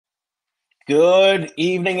Good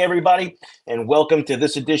evening, everybody, and welcome to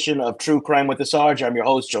this edition of True Crime with the Sarge. I'm your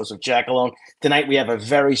host, Joseph Giacalone. Tonight, we have a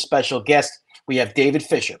very special guest. We have David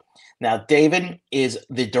Fisher. Now, David is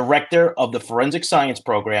the director of the Forensic Science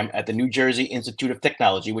Program at the New Jersey Institute of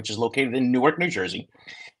Technology, which is located in Newark, New Jersey.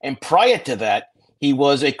 And prior to that, he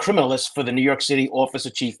was a criminalist for the New York City Office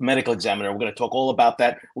of Chief Medical Examiner. We're going to talk all about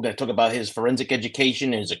that. We're going to talk about his forensic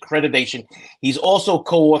education and his accreditation. He's also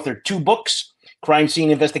co-authored 2 books, Crime Scene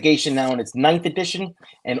Investigation, now in its 9th edition,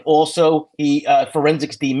 and also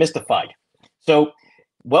Forensics Demystified. So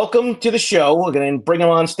welcome to the show. We're going to bring him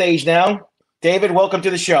on stage now. David, welcome to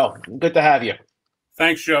the show. Good to have you.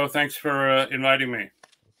 Thanks, Joe. Thanks for inviting me.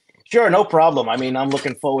 Sure, no problem. I mean, I'm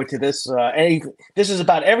looking forward to this. This is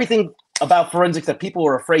about everything about forensics that people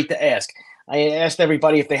were afraid to ask. I asked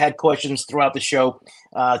everybody if they had questions throughout the show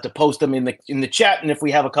to post them in the chat, and if we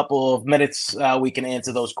have a couple of minutes, we can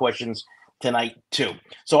answer those questions tonight too.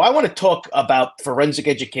 So I want to talk about forensic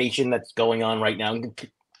education that's going on right now,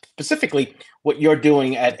 specifically what you're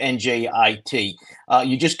doing at NJIT.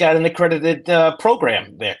 You just got an accredited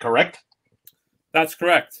program there, correct? That's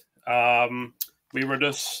correct. We were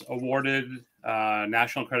just awarded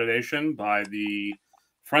national accreditation by the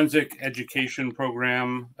Forensic Education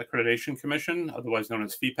Program Accreditation Commission, otherwise known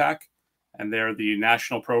as FEPAC, and they're the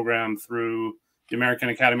national program through the American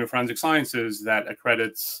Academy of Forensic Sciences that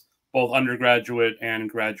accredits both undergraduate and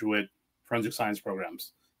graduate forensic science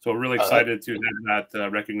programs. So we're really excited to have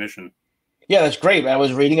that recognition. Yeah, that's great. I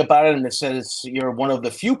was reading about it, and it says you're one of the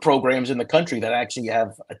few programs in the country that actually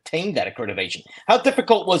have attained that accreditation. How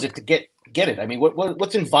difficult was it to get it? I mean,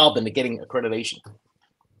 what's involved in getting accreditation?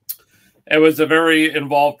 It was a very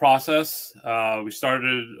involved process. We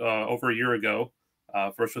started over a year ago.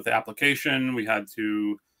 First with the application, we had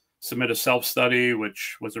to submit a self-study,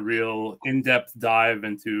 which was a real in-depth dive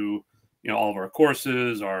into, all of our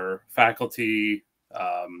courses, our faculty,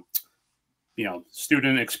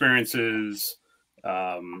 student experiences,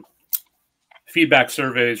 feedback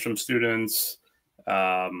surveys from students.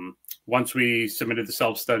 Once we submitted the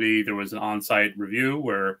self-study, there was an on-site review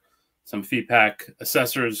where some FEPAC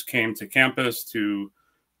assessors came to campus to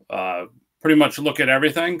pretty much look at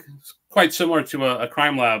everything. It's quite similar to a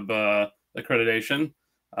crime lab accreditation,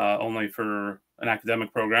 only for an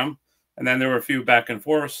academic program. And then there were a few back and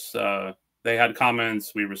forths. They had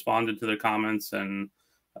comments, we responded to their comments, and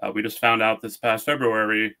we just found out this past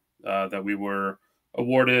February that we were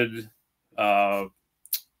awarded FEPAC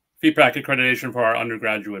accreditation for our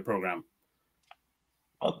undergraduate program.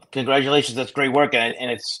 Well, congratulations. That's great work. And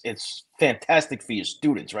it's fantastic for your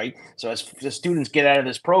students, right? So as the students get out of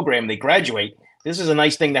this program, they graduate. This is a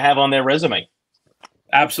nice thing to have on their resume.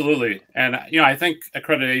 Absolutely. And, I think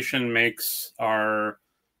accreditation makes our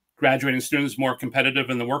graduating students more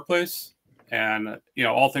competitive in the workplace. And,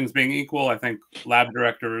 all things being equal, I think lab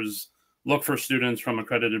directors look for students from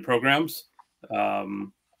accredited programs.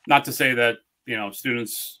 Not to say that,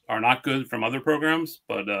 students are not good from other programs,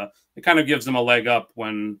 but it kind of gives them a leg up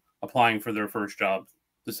when applying for their first job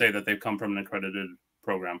to say that they've come from an accredited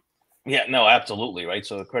program. Yeah, no, absolutely. Right.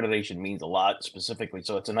 So accreditation means a lot specifically.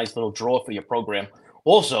 So it's a nice little draw for your program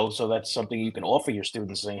also. So that's something you can offer your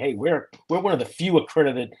students saying, hey, we're one of the few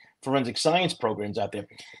accredited forensic science programs out there.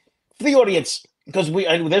 For the audience, because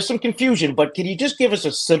there's some confusion, but can you just give us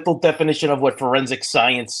a simple definition of what forensic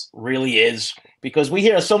science really is? Because we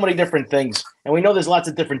hear so many different things, and we know there's lots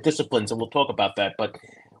of different disciplines, and we'll talk about that. But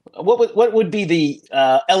what would be the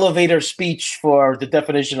elevator speech for the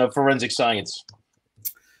definition of forensic science?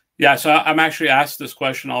 Yeah, so I'm actually asked this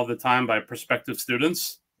question all the time by prospective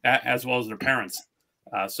students as well as their parents.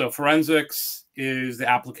 So forensics is the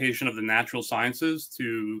application of the natural sciences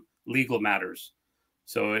to legal matters.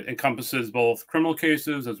 So it encompasses both criminal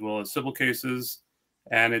cases as well as civil cases,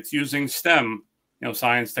 and it's using STEM,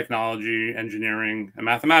 science, technology, engineering, and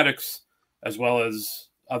mathematics, as well as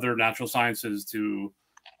other natural sciences to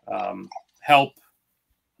help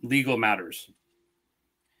legal matters.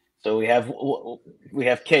 So we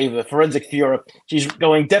have Kay, the forensic Europe. She's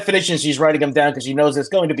going definitions. She's writing them down because she knows there's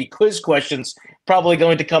going to be quiz questions, probably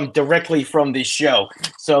going to come directly from this show.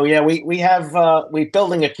 So yeah, we're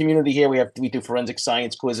building a community here. We do forensic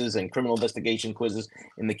science quizzes and criminal investigation quizzes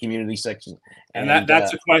in the community section. And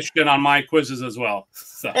that's a question on my quizzes as well.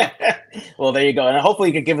 So. Well, there you go. And hopefully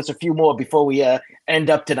you can give us a few more before we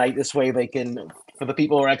end up tonight. This way they can, for the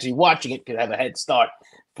people who are actually watching it, could have a head start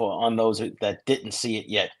on those that didn't see it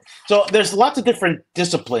yet. So there's lots of different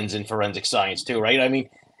disciplines in forensic science too, right? I mean,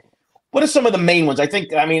 what are some of the main ones? I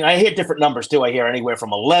hear different numbers too. I hear anywhere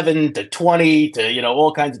from 11 to 20 to,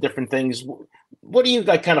 all kinds of different things. What do you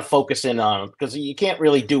kind of focus in on? Because you can't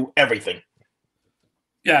really do everything.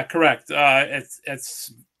 Yeah, correct.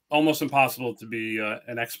 It's almost impossible to be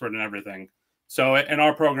an expert in everything. So in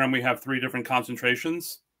our program, we have 3 different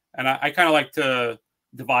concentrations, and I kind of like to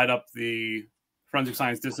divide up the forensic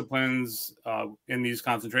science disciplines in these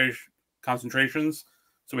concentrations.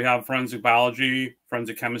 So we have forensic biology,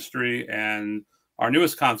 forensic chemistry, and our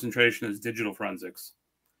newest concentration is digital forensics.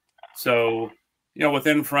 So,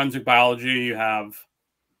 within forensic biology, you have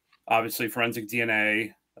obviously forensic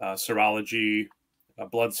DNA, serology,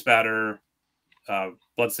 blood spatter,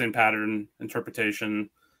 bloodstain pattern interpretation.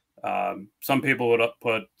 Some people would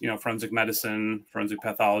put, forensic medicine, forensic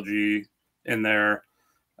pathology in there,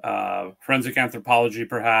 forensic anthropology,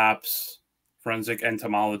 perhaps, forensic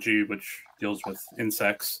entomology, which deals with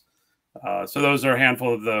insects. So those are a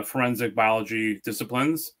handful of the forensic biology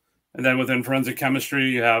disciplines. And then within forensic chemistry,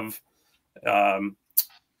 you have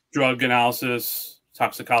drug analysis,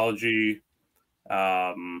 toxicology.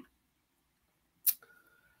 Yeah,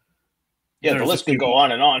 the list can go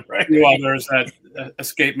on and on, right? A few others that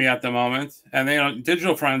escape me at the moment. And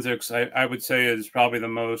digital forensics, I would say, is probably the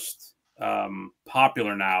most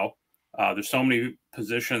popular now. There's so many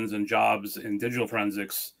positions and jobs in digital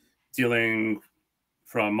forensics, dealing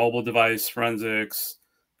from mobile device forensics,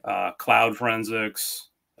 cloud forensics,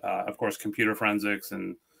 of course, computer forensics,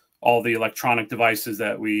 and all the electronic devices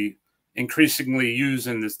that we increasingly use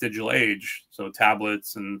in this digital age. So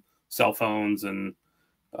tablets and cell phones and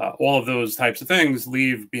all of those types of things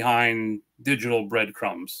leave behind digital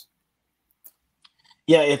breadcrumbs.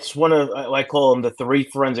 Yeah, it's one of, I call them the 3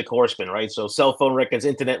 forensic horsemen, right? So cell phone records,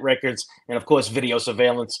 internet records, and of course video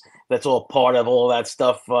surveillance. That's all part of all that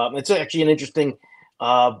stuff. It's actually an interesting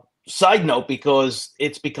side note because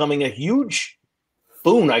it's becoming a huge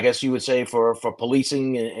boon, I guess you would say, for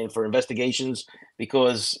policing and for investigations,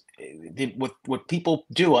 because what people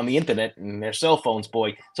do on the internet and their cell phones,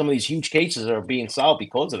 boy, some of these huge cases are being solved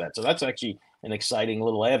because of that. So that's actually an exciting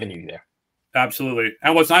little avenue there. Absolutely.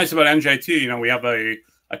 And what's nice about NJIT, we have a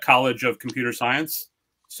College of Computer Science.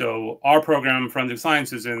 So our program, Forensic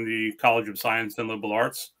Science, is in the College of Science and Liberal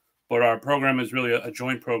Arts, but our program is really a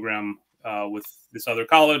joint program with this other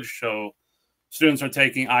college. So students are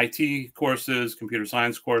taking IT courses, computer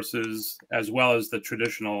science courses, as well as the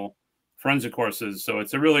traditional forensic courses. So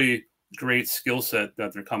it's a really great skill set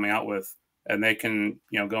that they're coming out with, and they can,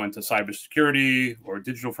 go into cybersecurity or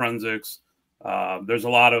digital forensics. There's a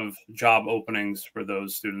lot of job openings for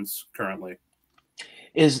those students currently.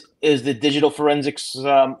 Is the digital forensics,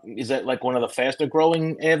 is that like one of the faster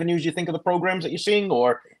growing avenues you think of the programs that you're seeing,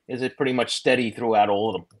 or is it pretty much steady throughout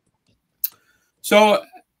all of them? So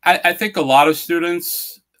I think a lot of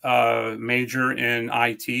students major in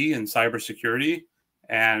IT and cybersecurity,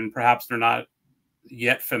 and perhaps they're not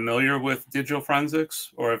yet familiar with digital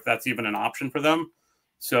forensics, or if that's even an option for them.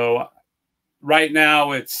 So right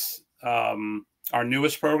now it's our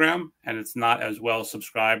newest program, and it's not as well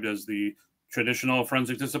subscribed as the traditional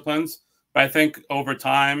forensic disciplines. But I think over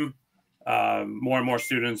time, more and more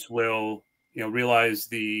students will, realize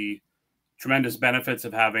the tremendous benefits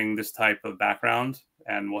of having this type of background,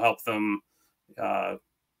 and will help them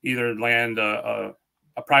either land a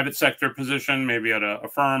private sector position, maybe at a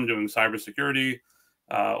firm doing cybersecurity,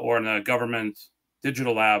 or in a government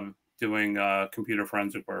digital lab doing computer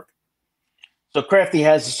forensic work. So Crafty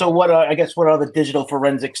has, so what are, I guess, what are the digital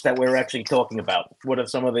forensics that we're actually talking about? What are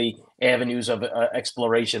some of the avenues of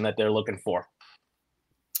exploration that they're looking for?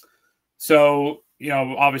 So,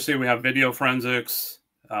 obviously we have video forensics,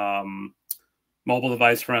 mobile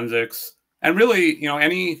device forensics, and really,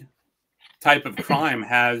 any type of crime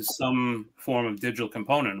has some form of digital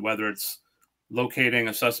component, whether it's locating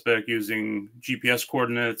a suspect using GPS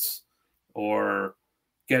coordinates or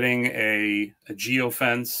getting a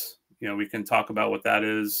geofence. We can talk about what that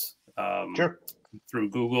is Sure. through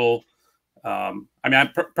Google. Personally,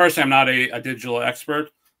 I'm not a digital expert,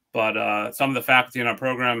 but some of the faculty in our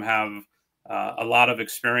program have a lot of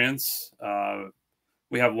experience.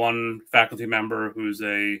 We have one faculty member who's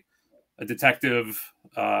a detective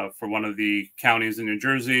for one of the counties in New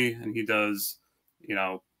Jersey, and he does,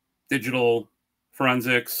 digital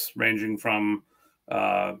forensics ranging from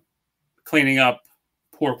cleaning up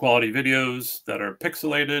poor quality videos that are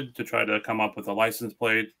pixelated to try to come up with a license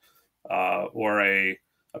plate, or a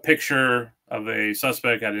picture of a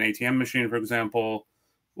suspect at an ATM machine, for example,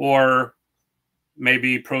 or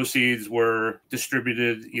maybe proceeds were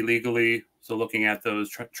distributed illegally. So looking at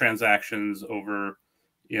those transactions over,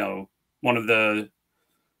 one of the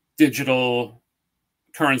digital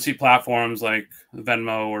currency platforms like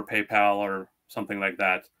Venmo or PayPal or something like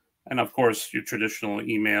that. And of course, your traditional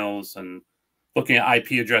emails, and looking at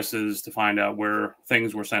IP addresses to find out where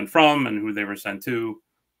things were sent from and who they were sent to.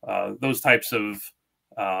 those types of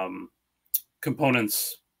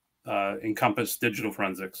components encompass digital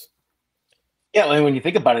forensics. Yeah, and when you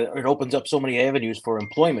think about it, it opens up so many avenues for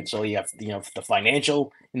employment. So you have, the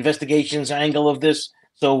financial investigations angle of this.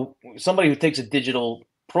 So somebody who takes a digital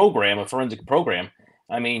program, a forensic program,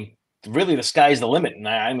 I mean, really the sky's the limit. And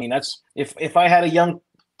I mean, that's if I had a young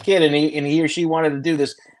kid and he or she wanted to do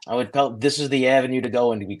this, I would tell this is the avenue to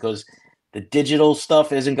go into, because the digital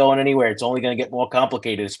stuff isn't going anywhere. It's only going to get more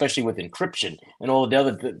complicated, especially with encryption and all the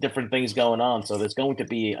other different things going on. So there's going to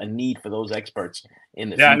be a need for those experts in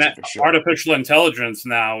the future, and for sure. Artificial intelligence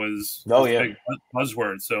now is a big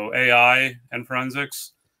buzzword. So AI and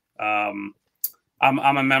forensics. I'm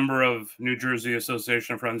a member of New Jersey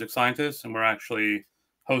Association of Forensic Scientists, and we're actually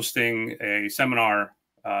hosting a seminar,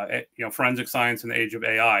 forensic science in the age of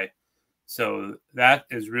AI. So that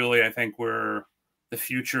is really, I think, where the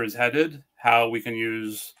future is headed, how we can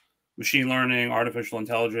use machine learning, artificial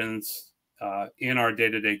intelligence in our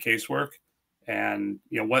day-to-day casework. And,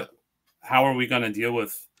 how are we going to deal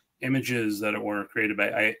with images that were created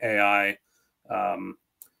by AI,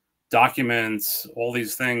 documents, all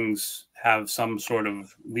these things have some sort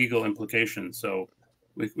of legal implication. So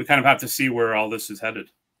we kind of have to see where all this is headed.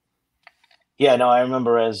 Yeah, no, I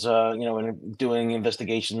remember as, when doing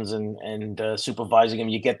investigations and supervising them,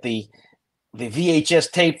 you get the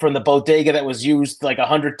VHS tape from the bodega that was used like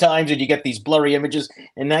 100 times, and you get these blurry images,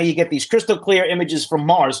 and now you get these crystal clear images from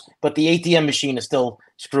Mars, but the ATM machine is still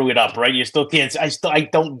screwing it up, right? You still can't. I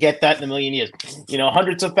don't get that in a million years.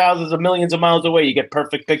 Hundreds of thousands of millions of miles away, you get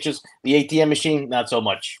perfect pictures. The ATM machine, not so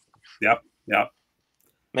much. Yep.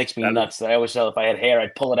 Makes me nuts. I always tell, if I had hair,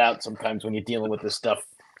 I'd pull it out sometimes when you're dealing with this stuff.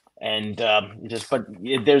 And but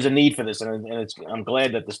there's a need for this, and I'm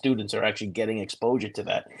glad that the students are actually getting exposure to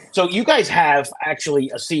that. So you guys have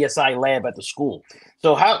actually a CSI lab at the school.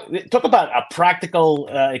 So talk about a practical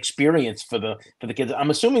experience for the kids.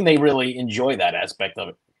 I'm assuming they really enjoy that aspect of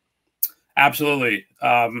it. Absolutely.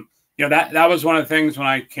 That was one of the things when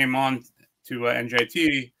I came on to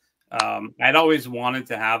NJIT. I'd always wanted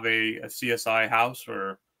to have a CSI house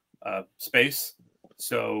or space.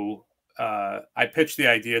 So I pitched the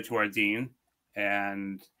idea to our dean,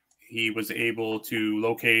 and he was able to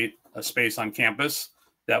locate a space on campus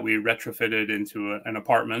that we retrofitted into an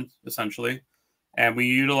apartment, essentially. And we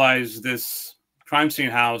utilized this crime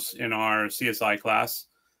scene house in our CSI class.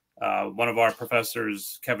 One of our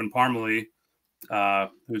professors, Kevin Parmalee,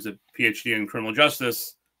 who's a PhD in criminal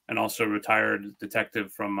justice and also a retired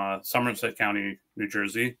detective from Somerset County, New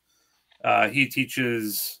Jersey. He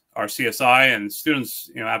teaches our CSI, and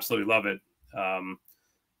students, absolutely love it.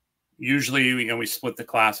 Usually, we split the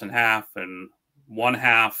class in half, and one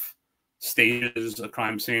half stages a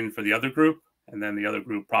crime scene for the other group, and then the other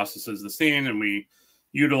group processes the scene, and we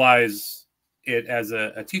utilize it as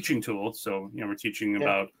a teaching tool. So, we're teaching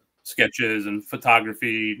about sketches and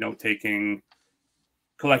photography, note-taking,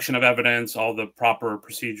 collection of evidence, all the proper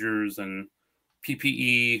procedures and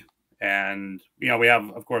PPE, and, we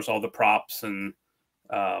have, of course, all the props and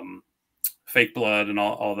fake blood and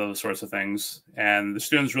all those sorts of things. And the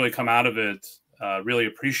students really come out of it really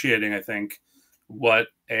appreciating, I think, what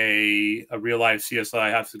a real life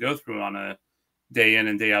CSI has to go through on a day in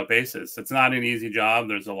and day out basis. It's not an easy job.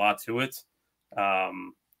 There's a lot to it.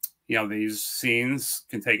 These scenes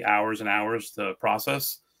can take hours and hours to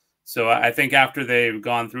process. So I think after they've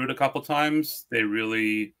gone through it a couple times, they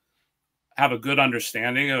really have a good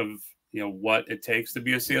understanding of, what it takes to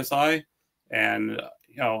be a CSI, and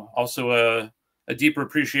also a deeper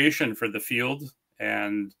appreciation for the field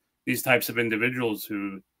and these types of individuals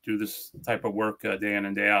who do this type of work day in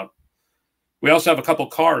and day out. We also have a couple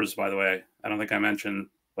cars, by the way. I don't think I mentioned,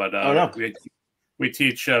 but we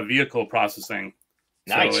teach vehicle processing.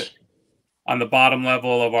 Nice. So on the bottom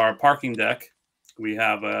level of our parking deck, we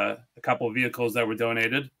have a couple of vehicles that were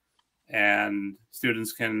donated, and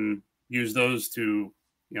students can use those to,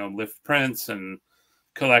 lift prints and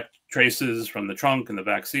collect traces from the trunk and the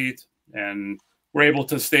back seat. And we're able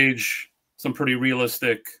to stage some pretty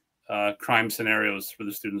realistic crime scenarios for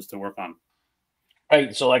the students to work on.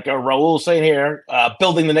 Right. So like Raul saying here,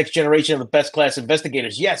 building the next generation of the best class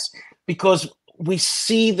investigators. Yes, because we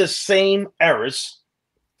see the same errors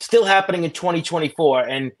still happening in 2024.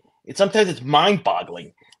 And sometimes it's mind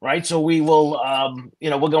boggling. Right. So we will,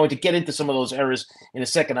 we're going to get into some of those errors in a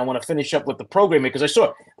second. I want to finish up with the programming, because I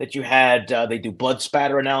saw that you had, they do blood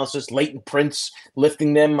spatter analysis, latent prints,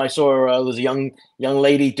 lifting them. I saw there was a young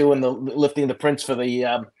lady doing lifting the prints for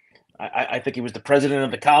the, I think he was the president of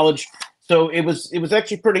the college. So it was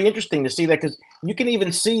actually pretty interesting to see that, because you can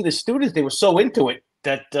even see the students, they were so into it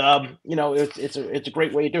that it's a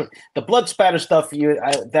great way to do it. The blood spatter stuff,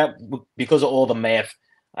 because of all the math,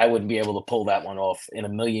 I wouldn't be able to pull that one off in a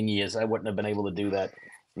million years. I wouldn't have been able to do that.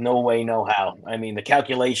 No way, no how. I mean, the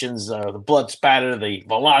calculations, the blood spatter, the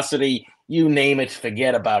velocity, you name it,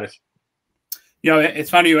 forget about it. It's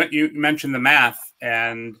funny you mentioned the math,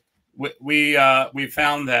 and we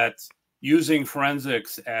found that using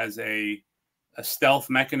forensics as a stealth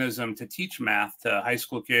mechanism to teach math to high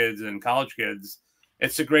school kids and college kids,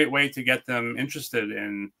 it's a great way to get them interested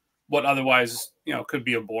in what otherwise could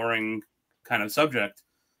be a boring kind of subject.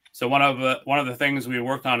 So one of the things we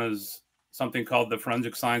worked on is something called the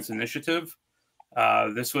Forensic Science Initiative.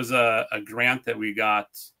 This was a grant that we got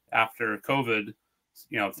after COVID,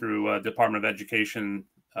 through Department of Education.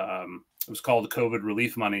 It was called COVID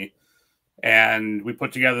Relief Money. And we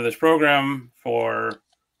put together this program for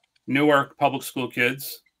Newark public school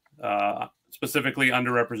kids, specifically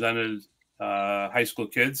underrepresented high school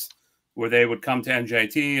kids, where they would come to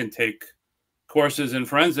NJIT and take courses in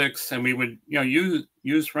forensics, and we would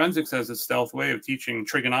use forensics as a stealth way of teaching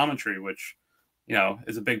trigonometry, which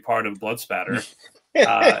is a big part of blood spatter.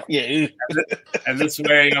 Yeah. And this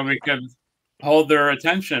way, we could hold their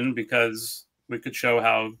attention because we could show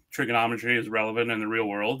how trigonometry is relevant in the real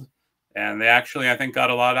world. And they actually, I think, got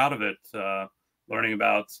a lot out of it, learning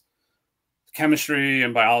about chemistry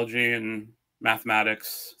and biology and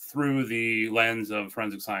mathematics through the lens of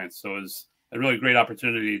forensic science. So it was a really great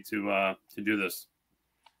opportunity to do this.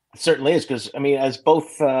 It certainly is, because I mean, as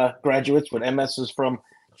both graduates with MSs from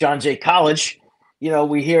John Jay College,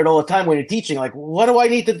 we hear it all the time when you're teaching, like, what do I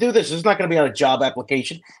need to do this? It's not going to be on a job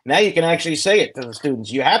application. Now you can actually say it to the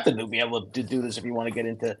students. You have to be able to do this if you want to get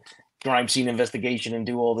into crime scene investigation and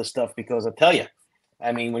do all this stuff, because I tell you,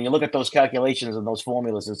 I mean, when you look at those calculations and those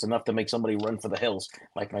formulas, it's enough to make somebody run for the hills,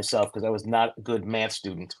 like myself, because I was not a good math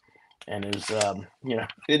student. And it was,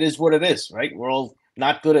 it is what it is, right? We're all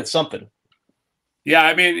not good at something. Yeah,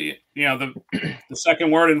 I mean, the second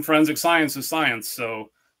word in forensic science is science. So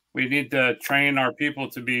we need to train our people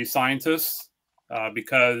to be scientists,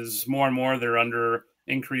 because more and more they're under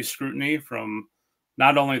increased scrutiny from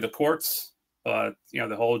not only the courts, but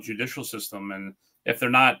the whole judicial system. And if they're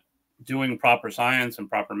not doing proper science and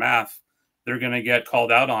proper math, they're going to get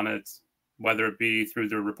called out on it, whether it be through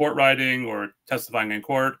their report writing or testifying in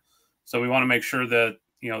court. So we want to make sure that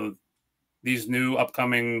these new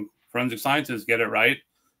upcoming forensic scientists get it right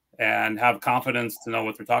and have confidence to know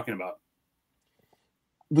what they're talking about.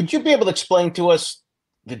 Would you be able to explain to us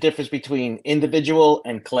the difference between individual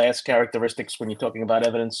and class characteristics when you're talking about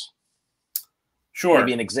evidence? Sure.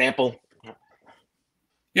 Maybe an example.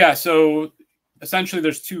 Yeah, so essentially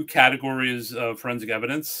there's two categories of forensic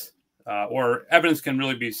evidence, or evidence can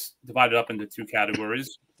really be divided up into two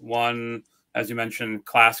categories. One, as you mentioned,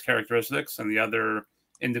 class characteristics, and the other,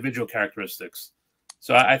 individual characteristics.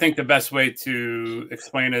 So I think the best way to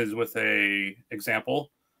explain it is with a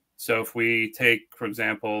example. So if we take, for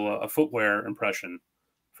example, a footwear impression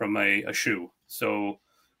from a shoe. So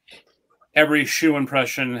every shoe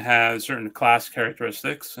impression has certain class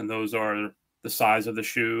characteristics, and those are the size of the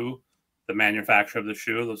shoe, the manufacturer of the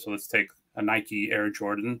shoe. So let's take a Nike Air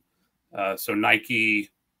Jordan. So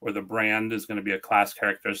Nike, or the brand, is going to be a class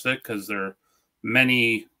characteristic because there are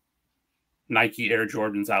many Nike Air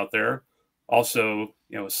Jordans out there. Also,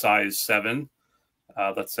 size 7,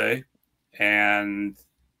 let's say. And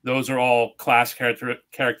those are all class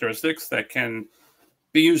characteristics that can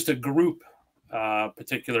be used to group a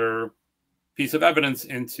particular piece of evidence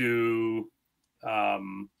into a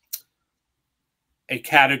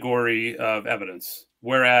category of evidence,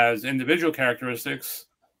 whereas individual characteristics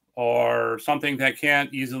are something that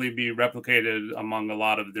can't easily be replicated among a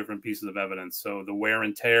lot of different pieces of evidence. So the wear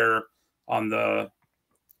and tear on the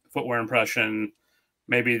footwear impression,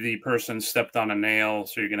 maybe the person stepped on a nail,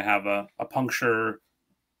 so you're going to have a puncture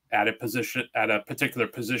at a particular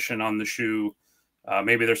position on the shoe.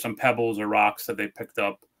 Maybe there's some pebbles or rocks that they picked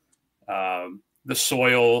up. The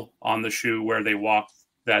soil on the shoe where they walked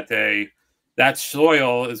that day, that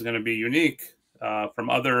soil is going to be unique from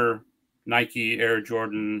other Nike Air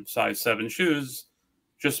Jordan size 7 shoes,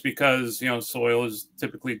 just because soil is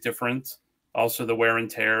typically different. Also, the wear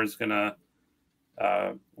and tear is going to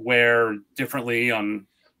wear differently on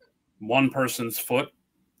one person's foot,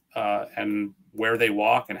 and where they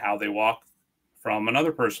walk and how they walk from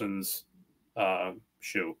another person's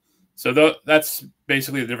shoe. So that's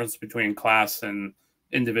basically the difference between class and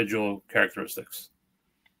individual characteristics.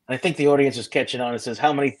 I think the audience is catching on. It says,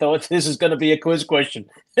 how many thoughts? This is going to be a quiz question.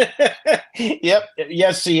 Yep.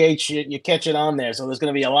 Yes, CH, you're catching on there. So there's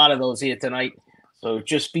going to be a lot of those here tonight. So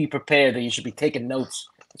just be prepared that you should be taking notes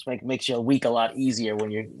makes your week a lot easier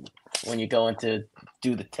when you're going to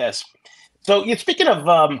do the test. So you're speaking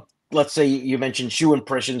of let's say you mentioned shoe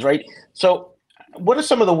impressions, right? So what are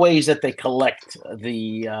some of the ways that they collect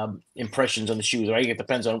the impressions on the shoes, right? It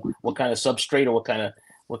depends on what kind of substrate or what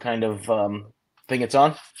kind of thing it's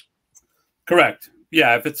on. Correct.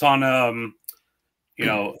 Yeah, if it's on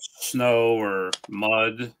snow or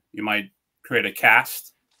mud, you might create a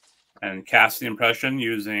cast and cast the impression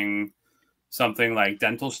using something like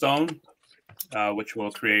dental stone, which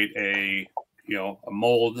will create a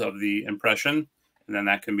mold of the impression, and then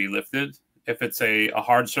that can be lifted. If it's a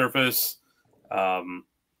hard surface,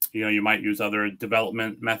 you might use other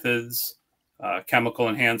development methods, chemical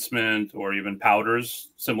enhancement, or even powders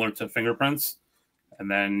similar to fingerprints, and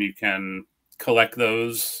then you can collect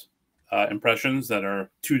those impressions that are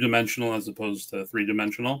two-dimensional as opposed to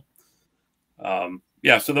three-dimensional.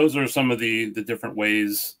 Yeah, so those are some of the different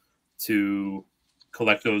ways to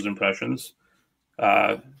collect those impressions.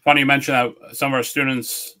 Funny you mentioned that some of our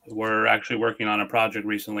students were actually working on a project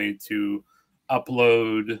recently to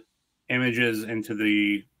upload images into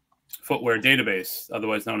the footwear database,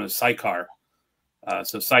 otherwise known as SICAR.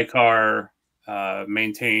 So SICAR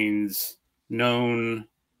maintains known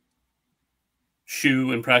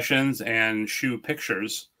shoe impressions and shoe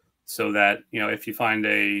pictures, so that if you find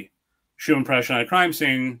a shoe impression at a crime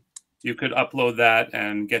scene, you could upload that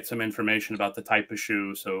and get some information about the type of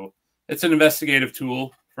shoe. So it's an investigative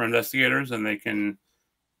tool for investigators, and they can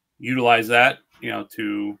utilize that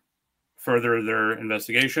to further their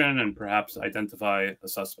investigation and perhaps identify a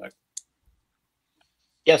suspect.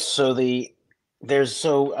 Yes. So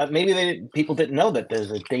maybe people didn't know that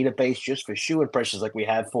there's a database just for shoe impressions, like we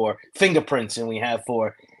have for fingerprints and we have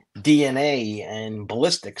for DNA and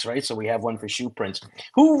ballistics, right? So we have one for shoe prints.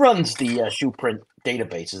 Who runs the shoe print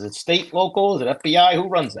database? Is it state, local? Is it FBI? Who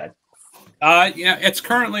runs that? It's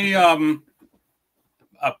currently I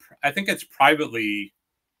think it's privately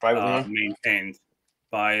maintained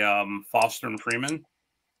by Foster and Freeman.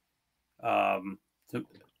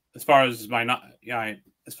 As far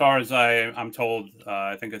as I'm told,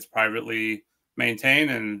 I think it's privately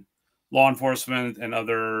maintained, and law enforcement and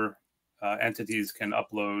other entities can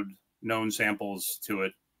upload known samples to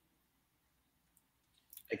it.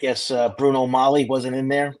 I guess Bruno Mali wasn't in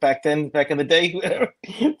there back in the day.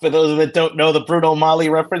 For those that don't know the Bruno Mali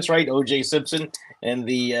reference, right? O.J. Simpson and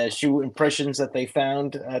the shoe impressions that they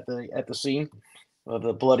found at the scene of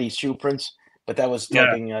the bloody shoe prints. But that was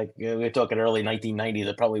talking we were talking early 1990s.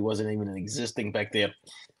 That probably wasn't even existing back there.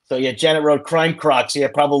 So yeah, Janet wrote crime crocs. Yeah,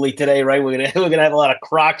 probably today, right? We're gonna have a lot of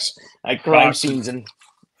crocs at crime scenes and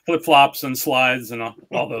flip flops and slides and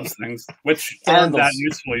all those things, which aren't that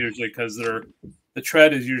useful usually because the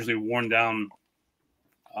tread is usually worn down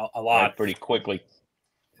a lot pretty quickly.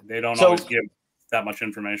 They don't always give that much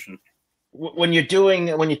information. When you're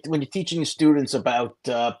teaching students about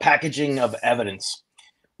packaging of evidence,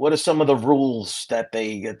 what are some of the rules that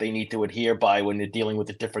they need to adhere by when they're dealing with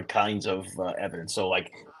the different kinds of evidence? So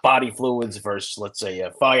like body fluids versus, let's say, a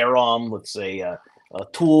firearm, let's say a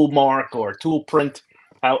tool mark or a tool print.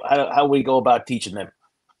 How we go about teaching them?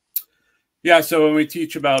 Yeah, so when we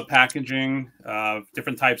teach about packaging,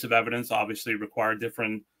 different types of evidence obviously require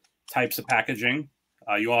different types of packaging.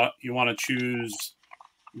 You want to choose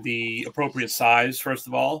the appropriate size, first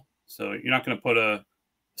of all. So you're not going to put a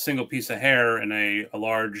single piece of hair in a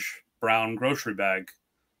large brown grocery bag.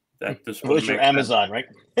 That just unless you're Amazon, right?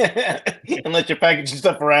 Unless you're packaging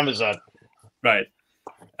stuff for Amazon. Right.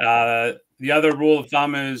 The other rule of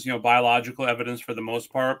thumb is, biological evidence for the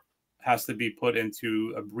most part has to be put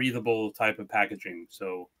into a breathable type of packaging.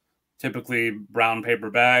 So typically brown paper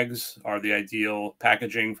bags are the ideal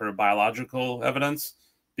packaging for biological evidence,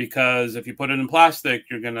 because if you put it in plastic,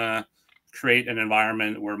 you're going to create an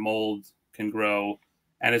environment where mold can grow,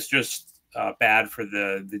 and it's just bad for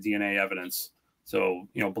the DNA evidence. So,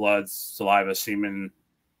 blood, saliva, semen,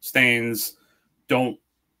 stains don't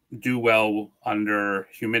do well under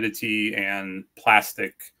humidity and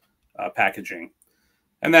plastic packaging.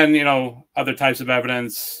 And then, other types of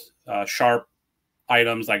evidence, sharp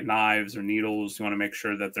items like knives or needles, you want to make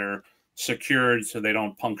sure that they're secured so they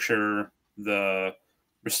don't puncture the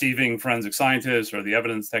receiving forensic scientist or the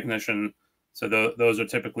evidence technician. So those are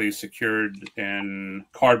typically secured in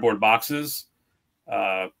cardboard boxes.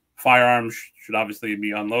 Firearms should obviously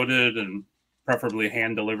be unloaded and preferably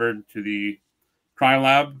hand delivered to the crime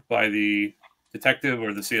lab by the detective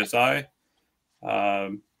or the CSI.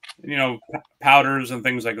 Powders and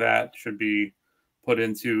things like that should be put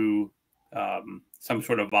into some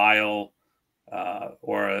sort of vial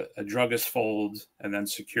or a druggist fold and then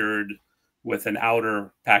secured with an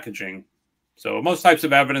outer packaging So most types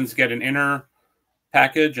of evidence get an inner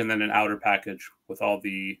package and then an outer package with all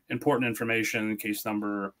the important information, case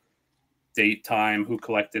number, date, time, who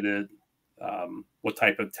collected it, what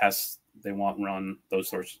type of tests they want run, those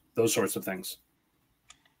sorts of things.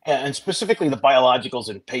 And specifically, the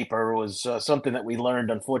biologicals in paper was something that we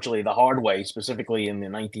learned, unfortunately, the hard way, specifically in the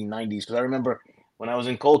 1990s. Because I remember when I was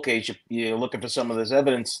in cold case, you're looking for some of this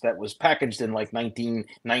evidence that was packaged in like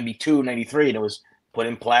 1992, 93, and it was put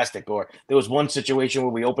in plastic. Or there was one situation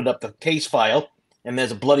where we opened up the case file and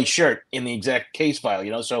there's a bloody shirt in the exact case file,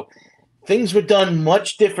 you know? So things were done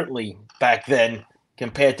much differently back then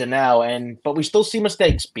compared to now. But we still see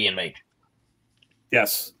mistakes being made.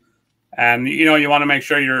 Yes. And, you know, you want to make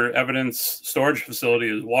sure your evidence storage facility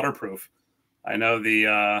is waterproof. I know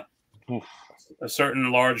a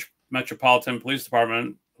certain large metropolitan police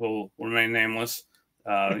department, who will remain nameless,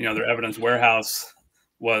 you know, their evidence warehouse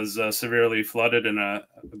was severely flooded in a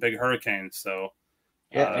big hurricane. So,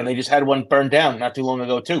 yeah, and they just had one burned down not too long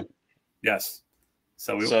ago, too. Yes.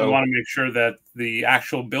 So we want to make sure that the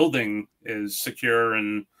actual building is secure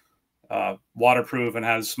and waterproof and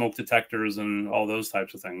has smoke detectors and all those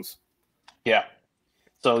types of things. Yeah.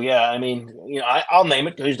 So, yeah, I mean, you know, I'll name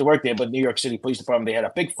it because I used to work there, but New York City Police Department, they had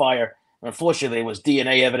a big fire. Unfortunately, there was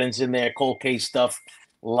DNA evidence in there, cold case stuff,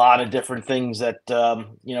 a lot of different things that,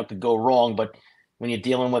 you know, could go wrong. But when you're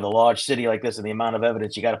dealing with a large city like this and the amount of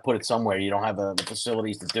evidence, you got to put it somewhere. You don't have the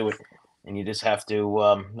facilities to do it. And you just have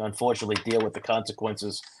to, unfortunately, deal with the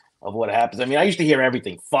consequences of what happens. I mean, I used to hear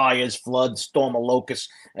everything: fires, floods, storm of locusts.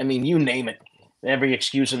 I mean, you name it. Every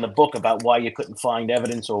excuse in the book about why you couldn't find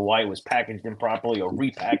evidence or why it was packaged improperly or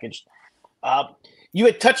repackaged. You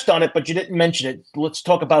had touched on it, but you didn't mention it. Let's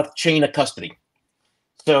talk about chain of custody.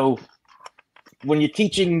 So when you're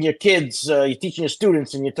teaching your kids, you're teaching your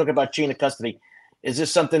students, and you talk about chain of custody, is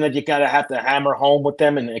this something that you gotta have to hammer home with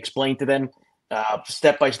them and explain to them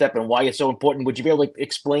step by step and why it's so important? Would you be able to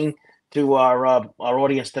explain to our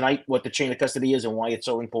audience tonight what the chain of custody is and why it's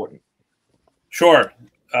so important? Sure.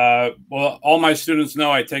 Well, all my students know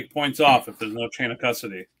I take points off if there's no chain of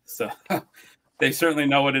custody. So they certainly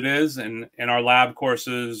know what it is. And in our lab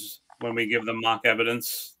courses, when we give them mock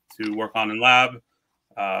evidence to work on in lab,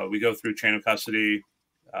 we go through chain of custody.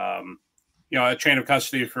 You know, a chain of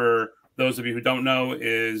custody, for those of you who don't know,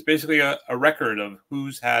 is basically a record of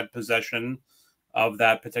who's had possession of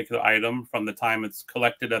that particular item from the time it's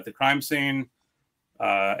collected at the crime scene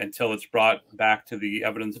until it's brought back to the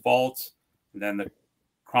evidence vault. And then the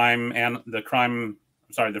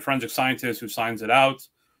forensic scientist who signs it out.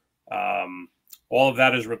 All of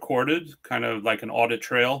that is recorded, kind of like an audit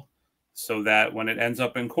trail, so that when it ends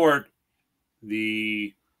up in court,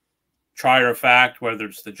 the trier of fact, whether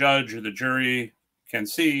it's the judge or the jury, can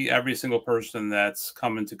see every single person that's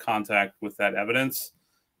come into contact with that evidence.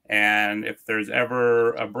 And if there's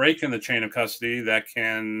ever a break in the chain of custody, that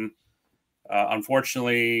can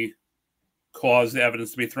unfortunately cause the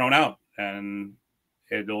evidence to be thrown out, and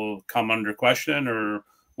it'll come under question or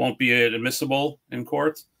won't be admissible in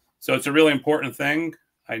court. So it's a really important thing.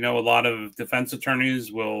 I know a lot of defense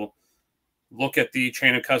attorneys will look at the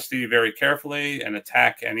chain of custody very carefully and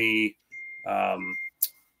attack any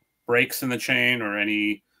breaks in the chain or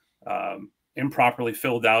any improperly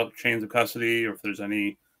filled out chains of custody, or if there's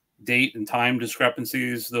any date and time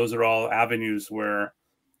discrepancies. Those are all avenues where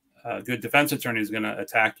a good defense attorney is going to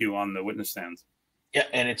attack you on the witness stand. Yeah,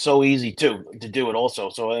 and it's so easy to do it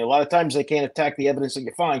also. So a lot of times they can't attack the evidence that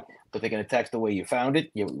you find, but they can attack the way you found it,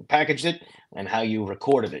 you packaged it, and how you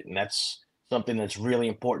recorded it. And that's something that's really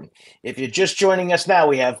important. If you're just joining us now,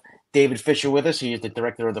 we have David Fisher with us. He is the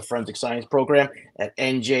director of the Forensic Science Program at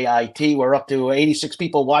NJIT. We're up to 86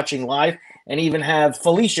 people watching live, and even have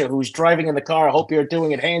Felicia, who's driving in the car. I hope you're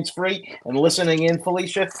doing it hands-free and listening in,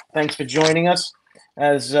 Felicia. Thanks for joining us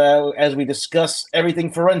as we discuss everything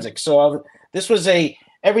forensic. So this was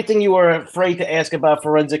everything you were afraid to ask about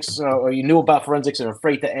forensics, or you knew about forensics and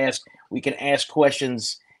afraid to ask. We can ask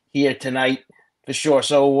questions here tonight for sure.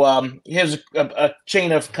 So here's a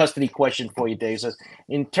chain of custody question for you, Dave. Says,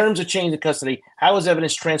 in terms of chain of custody, how is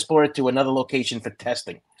evidence transported to another location for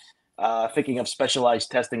testing? Thinking of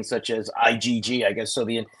specialized testing such as IgG, I guess. So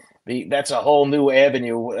that's a whole new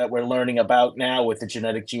avenue that we're learning about now with the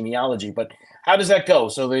genetic genealogy. But how does that go?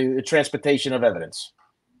 So the transportation of evidence.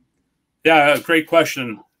 Yeah, great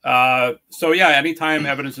question. So yeah, anytime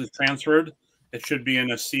evidence is transferred, it should be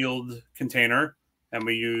in a sealed container, and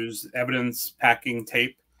we use evidence packing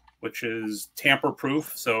tape, which is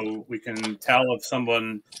tamper-proof, so we can tell if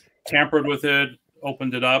someone tampered with it,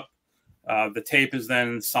 opened it up. The tape is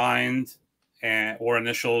then signed or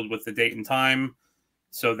initialed with the date and time,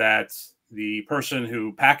 so that the person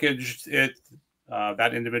who packaged it,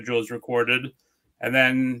 that individual is recorded, and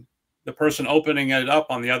then the person opening it up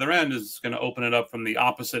on the other end is going to open it up from the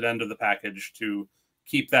opposite end of the package to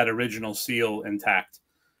keep that original seal intact.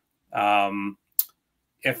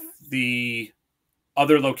 If the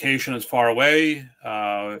other location is far away,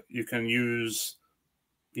 you can use,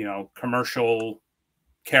 commercial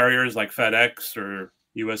carriers like FedEx or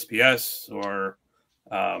USPS or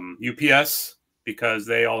UPS, because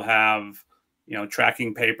they all have,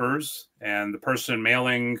 tracking papers, and the person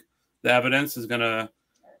mailing the evidence is going to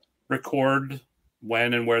record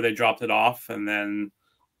when and where they dropped it off, and then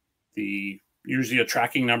usually a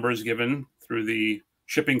tracking number is given through the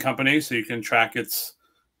shipping company, so you can track its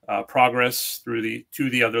progress to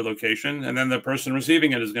the other location, and then the person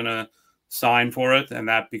receiving it is going to sign for it, and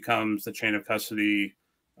that becomes the chain of custody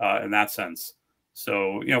in that sense.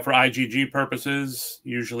 So, for IgG purposes,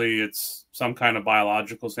 usually it's some kind of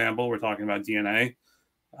biological sample. We're talking about DNA.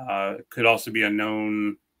 It could also be a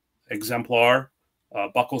known exemplar,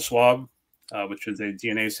 buccal swab, which is a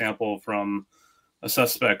DNA sample from a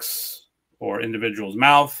suspect's or individual's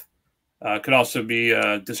mouth. Could also be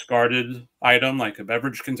a discarded item like a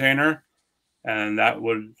beverage container, and that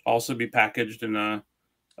would also be packaged in a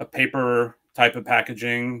paper type of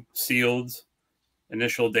packaging, sealed,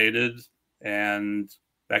 initial dated, and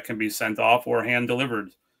that can be sent off or hand delivered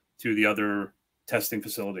to the other testing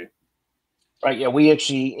facility. Right. Yeah. We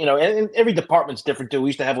actually, and every department's different too. We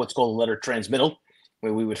used to have what's called a letter transmittal,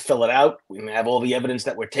 where we would fill it out. We have all the evidence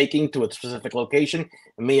that we're taking to a specific location.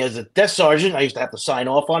 And me as a desk sergeant, I used to have to sign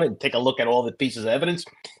off on it and take a look at all the pieces of evidence,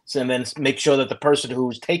 and then make sure that the person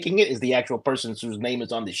who's taking it is the actual person whose name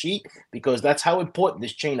is on the sheet, because that's how important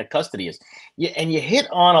this chain of custody is. Yeah, and you hit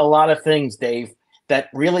on a lot of things, Dave, that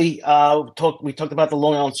really we talked about the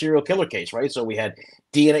Long Island serial killer case, right? So we had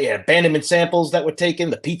DNA abandonment samples that were taken,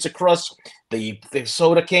 the pizza crust, the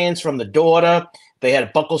soda cans from the daughter. They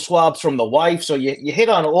had buccal swabs from the wife. So you hit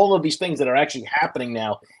on all of these things that are actually happening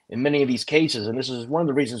now in many of these cases. And this is one of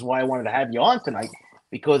the reasons why I wanted to have you on tonight,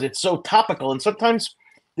 because it's so topical. And sometimes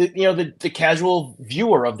the casual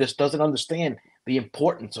viewer of this doesn't understand the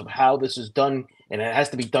importance of how this is done, and it has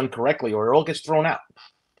to be done correctly or it all gets thrown out.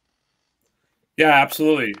 Yeah,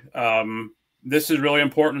 absolutely. This is really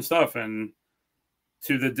important stuff. And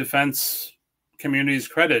to the defense community's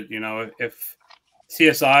credit, if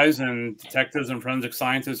CSIs and detectives and forensic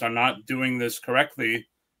scientists are not doing this correctly,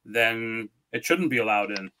 then it shouldn't be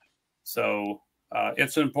allowed in. So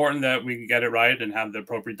it's important that we get it right and have the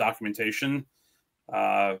appropriate documentation,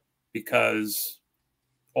 because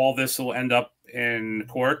all this will end up in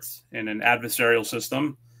court in an adversarial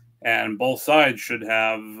system, and both sides should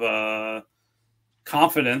have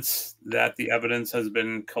confidence that the evidence has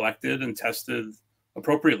been collected and tested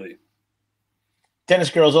appropriately.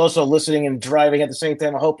 Tennis girl's also listening and driving at the same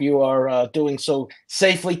time. I hope you are doing so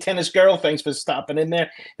safely, tennis girl. Thanks for stopping in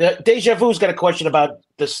there. Deja Vu's got a question about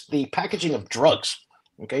the packaging of drugs.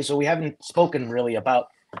 Okay, so we haven't spoken really about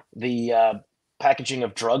the packaging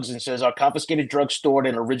of drugs, and says, are confiscated drugs stored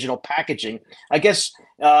in original packaging? I guess,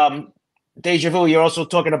 Deja Vu, you're also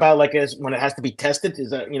talking about when it has to be tested.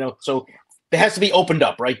 Is that, so it has to be opened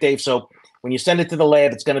up, right, Dave? So when you send it to the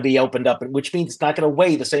lab, it's going to be opened up, which means it's not going to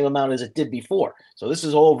weigh the same amount as it did before. So this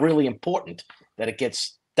is all really important that it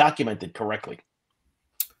gets documented correctly.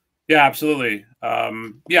 Yeah, absolutely.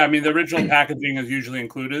 Yeah, I mean, the original packaging is usually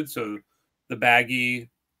included. So the baggie,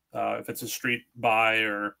 if it's a street buy,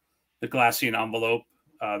 or the glassine envelope,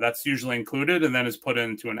 that's usually included, and then is put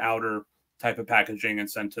into an outer type of packaging and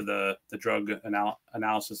sent to the drug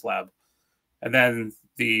analysis lab. And then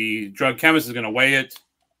the drug chemist is going to weigh it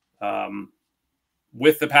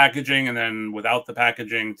with the packaging and then without the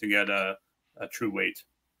packaging to get a true weight.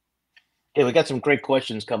 Yeah, we got some great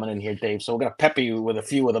questions coming in here, Dave. So we're going to pepper you with a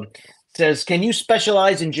few of them. It says, can you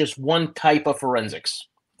specialize in just one type of forensics?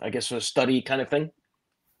 I guess a study kind of thing?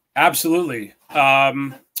 Absolutely.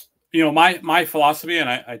 My philosophy, and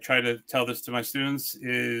I try to tell this to my students,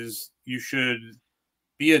 is you should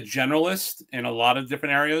be a generalist in a lot of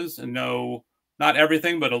different areas and know not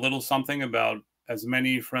everything, but a little something about as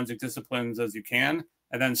many forensic disciplines as you can,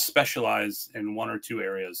 and then specialize in one or two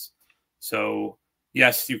areas. So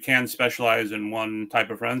yes, you can specialize in one type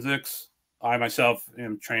of forensics. I myself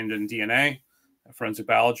am trained in DNA, forensic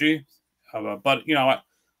biology, but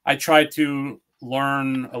I try to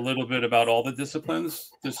learn a little bit about all the disciplines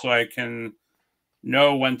just so I can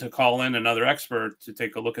know when to call in another expert to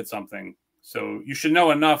take a look at something. So you should know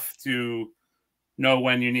enough to know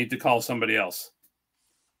when you need to call somebody else.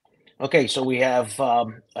 Okay, so we have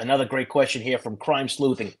another great question here from Crime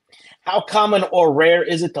Sleuthing. How common or rare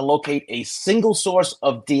is it to locate a single source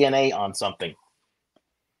of DNA on something?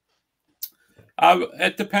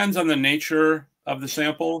 It depends on the nature of the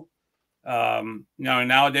sample.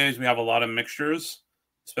 Nowadays we have a lot of mixtures,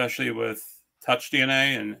 especially with touch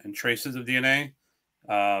DNA and traces of DNA.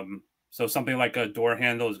 So something like a door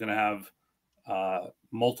handle is going to have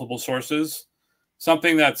multiple sources.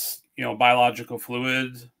 Something that's biological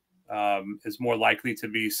fluid is more likely to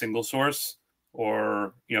be single source.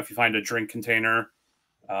 Or if you find a drink container,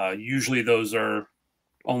 usually those are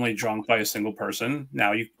only drunk by a single person.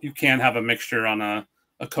 Now you can have a mixture on a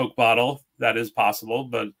Coke bottle. That is possible,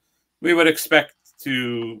 but we would expect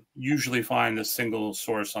to usually find a single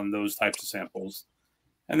source on those types of samples.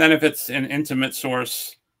 And then if it's an intimate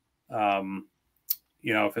source,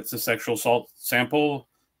 if it's a sexual assault sample,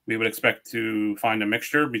 we would expect to find a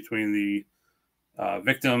mixture between the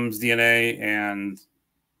victim's DNA and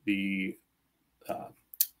the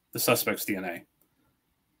suspect's DNA.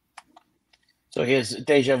 So here's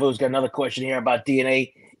Deja Vu's got another question here about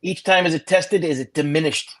DNA. Each time is it tested? Is it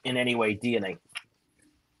diminished in any way, DNA?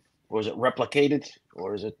 Or is it replicated?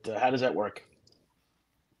 Or is it, how does that work?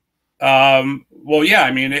 Well, yeah,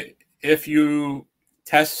 I mean, if you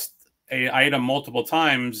test a item multiple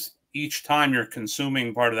times, each time you're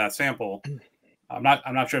consuming part of that sample. I'm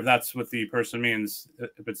not sure if that's what the person means,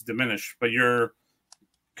 if it's diminished, but you're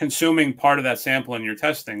consuming part of that sample in your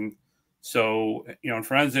testing. So, in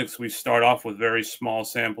forensics, we start off with very small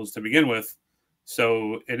samples to begin with.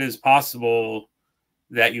 So it is possible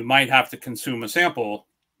that you might have to consume a sample.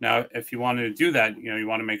 Now, if you want to do that, you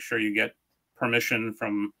want to make sure you get permission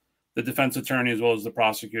from the defense attorney as well as the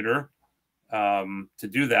prosecutor to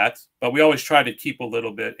do that. But we always try to keep a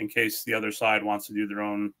little bit in case the other side wants to do their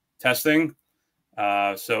own testing.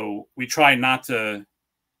 So we try not to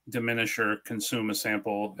diminish or consume a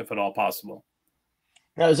sample if at all possible.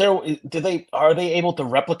 Now, are they able to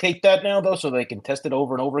replicate that now though, so they can test it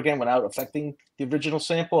over and over again without affecting the original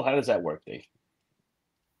sample? How does that work, Dave?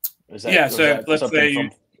 So let's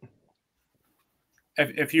say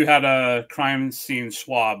if you had a crime scene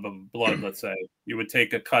swab of blood, let's say, you would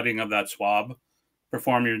take a cutting of that swab,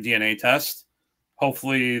 perform your DNA test.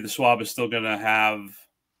 Hopefully the swab is still going to have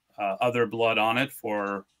other blood on it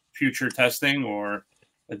for future testing or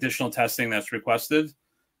additional testing that's requested.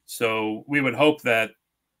 So we would hope that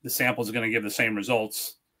the sample is going to give the same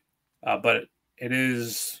results, but it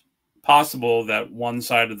is possible that one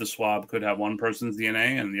side of the swab could have one person's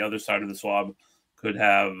DNA and the other side of the swab could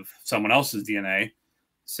have someone else's DNA.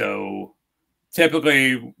 So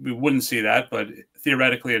typically we wouldn't see that, but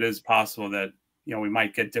theoretically it is possible that, we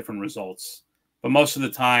might get different results. But most of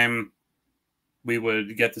the time we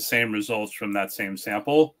would get the same results from that same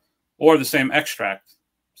sample or the same extract.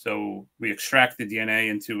 So we extract the DNA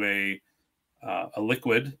into a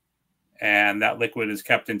liquid, and that liquid is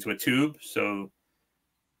kept into a tube. So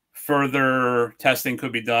further testing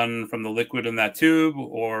could be done from the liquid in that tube,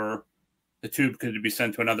 or the tube could be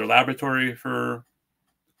sent to another laboratory for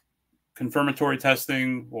confirmatory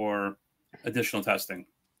testing or additional testing.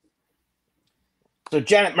 So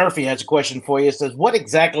Janet Murphy has a question for you. It says, what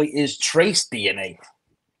exactly is trace DNA?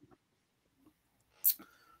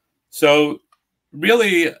 So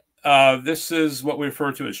really, this is what we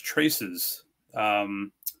refer to as traces.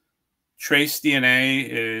 Trace DNA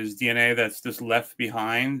is DNA that's just left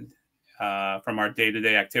behind from our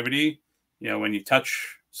day-to-day activity. When you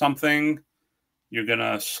touch something, you're going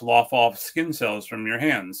to slough off skin cells from your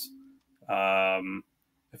hands.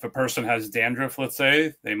 If a person has dandruff, let's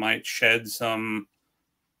say, they might shed some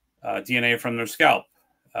DNA from their scalp.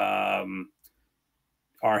 Our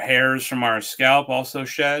hairs from our scalp also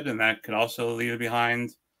shed, and that could also leave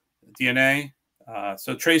behind DNA.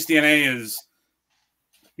 So trace DNA is,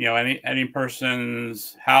 any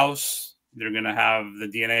person's house, they're going to have the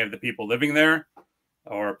DNA of the people living there,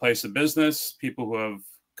 or a place of business, people who have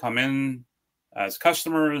come in as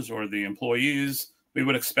customers or the employees. We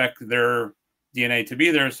would expect their DNA to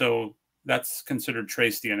be there. So that's considered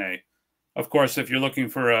trace DNA. Of course, if you're looking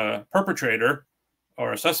for a perpetrator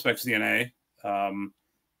or a suspect's DNA,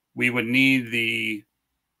 we would need the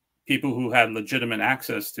people who had legitimate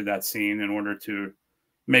access to that scene in order to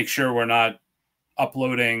make sure we're not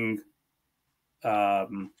uploading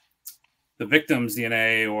the victim's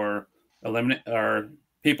DNA or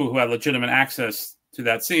people who had legitimate access to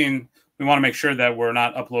that scene. We want to make sure that we're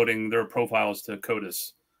not uploading their profiles to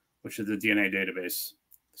CODIS, which is the DNA database.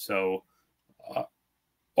 So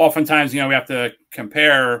oftentimes, we have to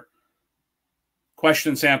compare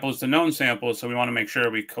question samples to known samples. So we want to make sure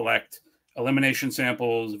we collect elimination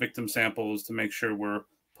samples, victim samples, to make sure we're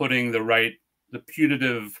putting the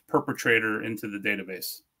putative perpetrator into the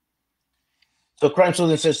database. So Crime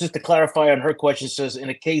Sleuth says, just to clarify on her question, says, in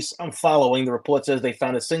a case I'm following, the report says they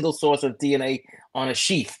found a single source of DNA on a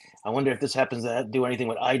sheath. I wonder if this happens to do anything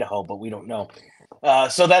with Idaho, but we don't know.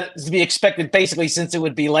 So that is to be expected, basically, since it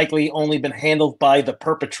would be likely only been handled by the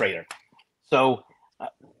perpetrator. So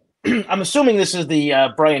I'm assuming this is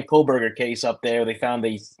the Brian Kohlberger case up there. They found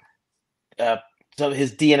so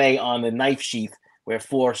his DNA on the knife sheath where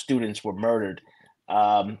 4 students were murdered.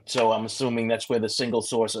 So I'm assuming that's where the single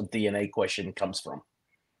source of DNA question comes from.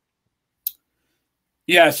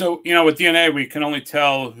 Yeah, so with DNA, we can only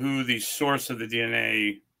tell who the source of the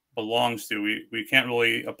DNA belongs to. We can't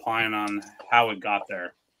really opine on how it got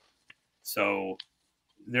there. So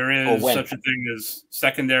there is such a thing as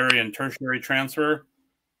secondary and tertiary transfer.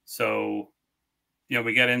 So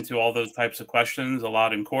we get into all those types of questions a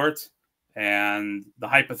lot in court, and the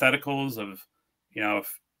hypotheticals of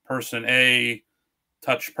if person A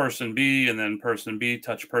touch person B and then person B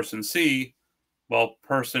touch person C, well,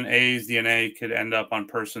 person A's DNA could end up on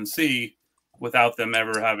person C without them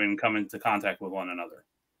ever having come into contact with one another.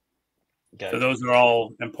 So those are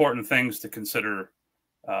all important things to consider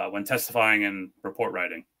when testifying and report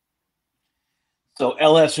writing. So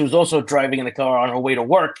LS, who's also driving in the car on her way to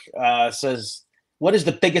work, says, what is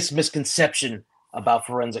the biggest misconception about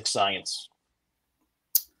forensic science?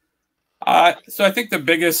 So I think the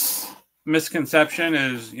biggest misconception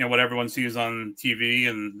is, what everyone sees on TV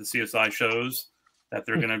and the CSI shows, that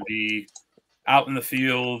they're going to be out in the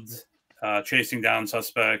field chasing down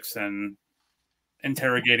suspects and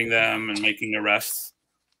interrogating them and making arrests.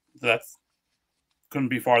 That couldn't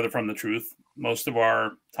be farther from the truth. Most of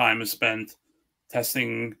our time is spent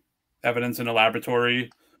testing evidence in a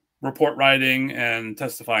laboratory, report writing, and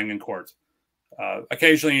testifying in court.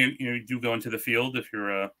 Occasionally, you do go into the field if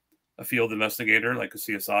you're a field investigator like a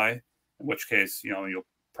CSI, in which case, you'll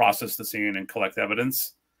process the scene and collect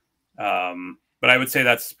evidence. But I would say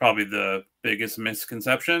that's probably the biggest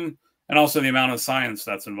misconception, and also the amount of science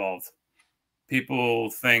that's involved. People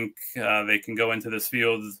think they can go into this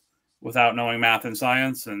field without knowing math and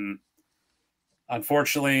science, and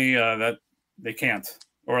unfortunately, that they can't,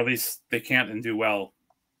 or at least they can't and do well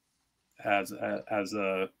as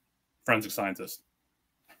a forensic scientist.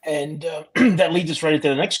 And that leads us right into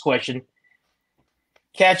the next question.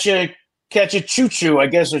 Catch a choo-choo, I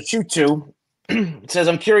guess, or choo-choo. It says,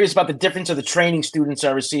 I'm curious about the difference of the training students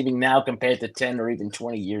are receiving now compared to 10 or even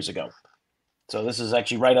 20 years ago. So this is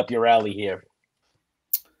actually right up your alley here.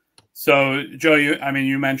 So, Joe,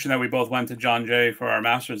 you mentioned that we both went to John Jay for our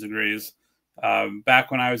master's degrees. Back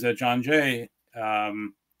when I was at John Jay,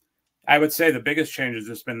 I would say the biggest change has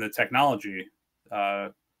just been the technology,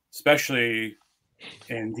 especially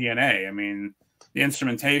in DNA. I mean, the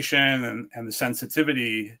instrumentation and the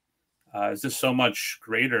sensitivity is just so much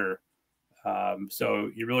greater. So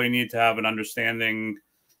you really need to have an understanding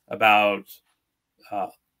about,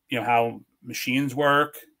 how machines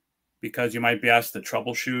work, because you might be asked to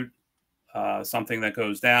troubleshoot something that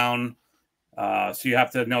goes down. So you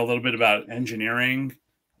have to know a little bit about engineering.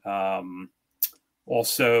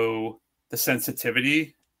 Also, the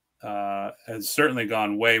sensitivity has certainly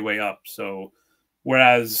gone way, way up. So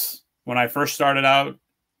whereas when I first started out,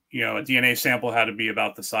 a DNA sample had to be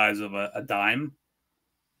about the size of a dime.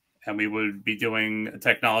 And we would be doing a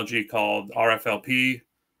technology called RFLP,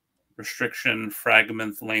 restriction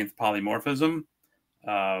fragment length polymorphism.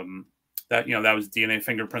 That was DNA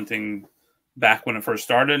fingerprinting back when it first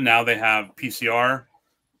started. Now they have PCR,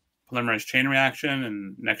 polymerase chain reaction,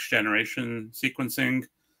 and next generation sequencing,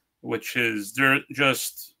 which is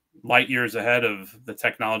just light years ahead of the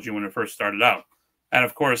technology when it first started out. And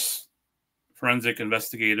of course, forensic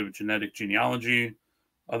investigative genetic genealogy,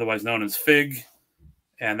 otherwise known as FIG.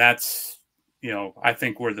 And that's, I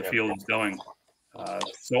think where the field is going.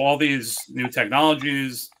 So all these new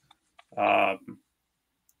technologies,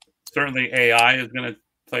 certainly AI is going to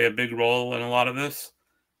play a big role in a lot of this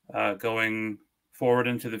going forward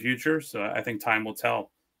into the future. So I think time will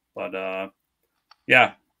tell. But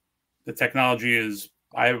the technology is,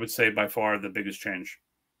 I would say, by far the biggest change.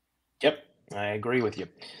 Yep, I agree with you.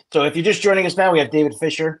 So if you're just joining us now, we have David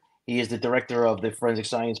Fisher. He is the director of the Forensic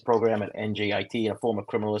Science Program at NJIT and a former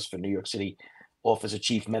criminalist for New York City Office of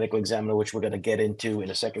Chief Medical Examiner, which we're going to get into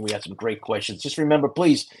in a second. We had some great questions. Just remember,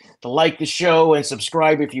 please, to like the show and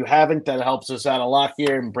subscribe if you haven't. That helps us out a lot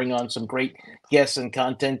here and bring on some great guests and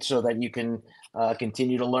content so that you can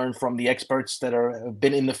continue to learn from the experts that have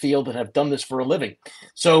been in the field and have done this for a living.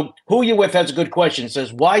 So Who You With has a good question. It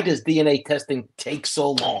says, why does DNA testing take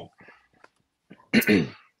so long?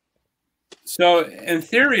 So in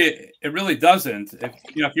theory, it really doesn't.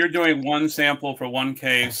 If you're doing one sample for one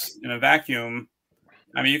case in a vacuum,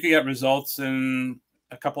 I mean, you can get results in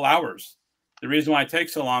a couple hours. The reason why it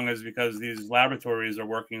takes so long is because these laboratories are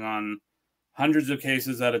working on hundreds of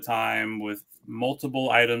cases at a time with multiple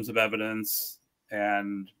items of evidence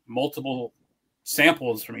and multiple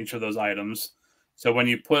samples from each of those items. So when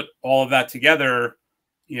you put all of that together,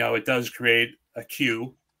 it does create a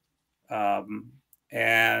queue.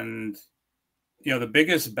 And the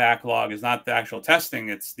biggest backlog is not the actual testing,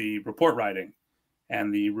 it's the report writing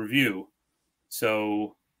and the review.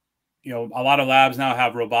 So, a lot of labs now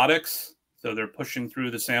have robotics, so they're pushing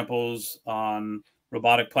through the samples on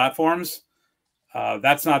robotic platforms.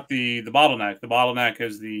 That's not the bottleneck. The bottleneck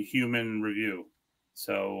is the human review.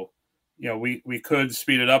 So, we could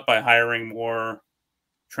speed it up by hiring more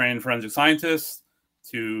trained forensic scientists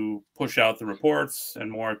to push out the reports and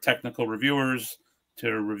more technical reviewers to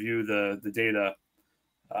review the data.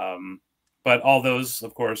 But all those,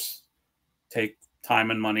 of course, take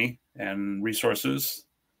time and money and resources.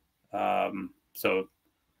 So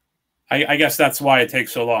I guess that's why it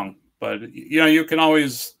takes so long. But, you can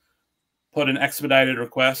always put an expedited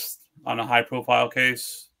request on a high-profile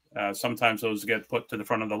case. Sometimes those get put to the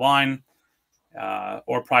front of the line,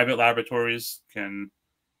 or private laboratories can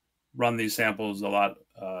run these samples a lot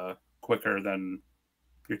quicker than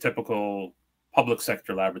your typical public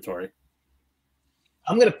sector laboratory.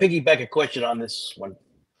 I'm going to piggyback a question on this one.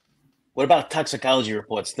 What about toxicology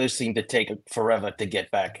reports? Those seem to take forever to get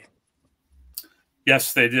back.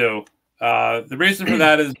 Yes, they do. The reason for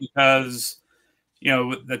that is because,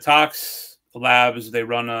 the tox labs, they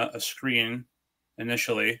run a screen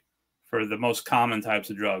initially for the most common types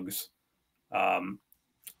of drugs.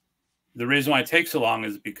 The reason why it takes so long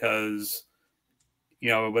is because,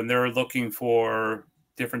 when they're looking for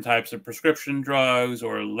different types of prescription drugs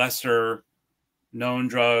or lesser known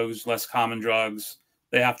drugs, less common drugs,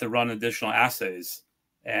 they have to run additional assays.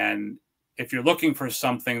 And if you're looking for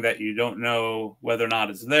something that you don't know whether or not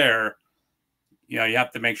it's there, you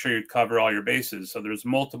have to make sure you cover all your bases. So there's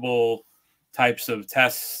multiple types of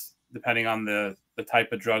tests depending on the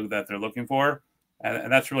type of drug that they're looking for.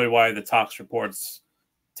 And that's really why the tox reports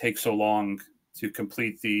take so long to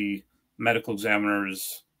complete the medical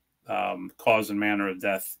examiner's cause and manner of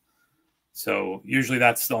death. So usually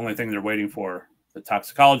that's the only thing they're waiting for, the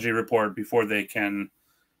toxicology report, before they can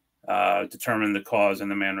determine the cause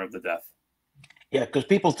and the manner of the death. Yeah, because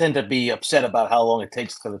people tend to be upset about how long it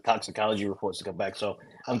takes for the toxicology reports to come back. So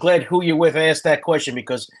I'm glad Who You With asked that question,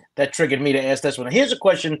 because that triggered me to ask this one. Here's a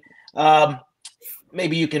question.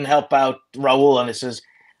 Maybe you can help out Raul on this. Says,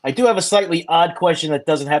 I do have a slightly odd question that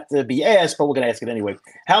doesn't have to be asked, but we're going to ask it anyway.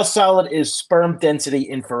 How solid is sperm density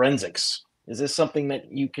in forensics? Is this something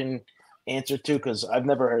that you can answer to? Because I've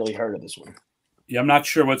never really heard of this one. Yeah, I'm not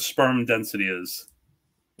sure what sperm density is.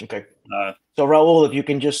 Okay. So Raul, if you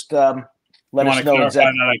can just let us know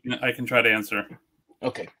exactly. I can try to answer.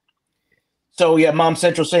 Okay. So yeah, Mom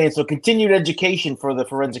Central saying, so continued education for the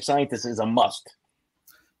forensic scientist is a must.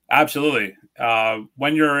 Absolutely.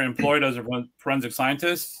 When you're employed as a forensic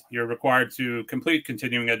scientist, you're required to complete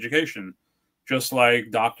continuing education, just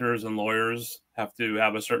like doctors and lawyers have to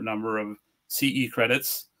have a certain number of CE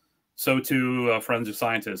credits. So too forensic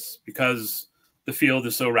scientists, because the field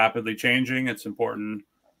is so rapidly changing. It's important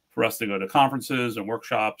for us to go to conferences and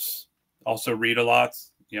workshops, also read a lot.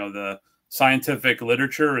 The scientific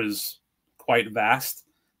literature is quite vast.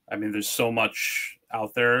 I mean, there's so much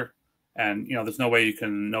out there, and there's no way you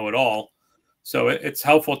can know it all. So it's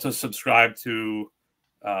helpful to subscribe to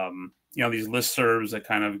these listservs that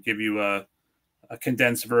kind of give you a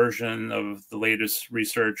condensed version of the latest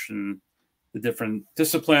research and the different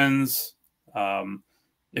disciplines.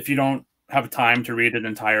 If you don't have time to read an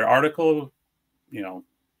entire article,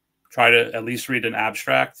 try to at least read an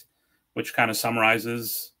abstract, which kind of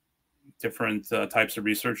summarizes different types of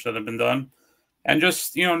research that have been done. And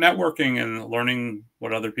just, networking and learning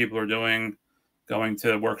what other people are doing, going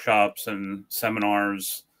to workshops and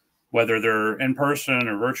seminars, whether they're in person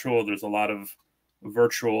or virtual. There's a lot of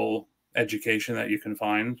virtual education that you can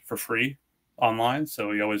find for free online.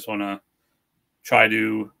 So you always want to try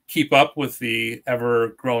to keep up with the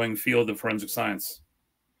ever-growing field of forensic science.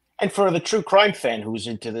 And for the true crime fan who's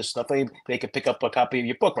into this stuff, they could pick up a copy of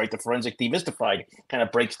your book, right? The Forensic Demystified kind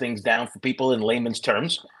of breaks things down for people in layman's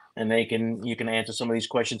terms, and you can answer some of these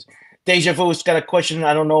questions. Deja Vu's got a question.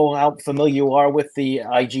 I don't know how familiar you are with the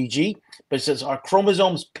IgG, but it says, are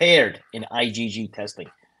chromosomes paired in IgG testing?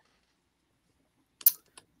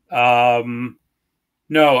 No,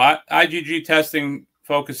 IgG testing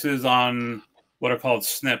focuses on what are called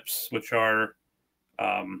SNPs, which are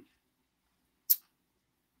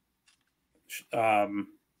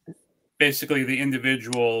basically the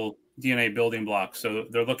individual DNA building blocks. So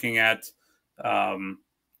they're looking at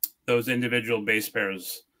those individual base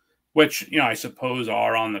pairs, which, I suppose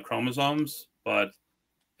are on the chromosomes, but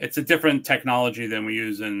it's a different technology than we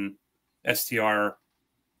use in STR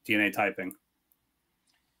DNA typing.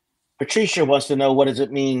 Patricia wants to know, what does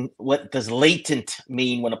it mean? What does latent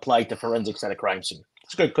mean when applied to forensics at a crime scene?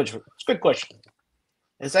 It's a good question. It's a good question.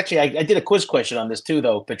 It's actually, I did a quiz question on this too,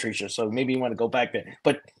 though, Patricia. So maybe you want to go back there.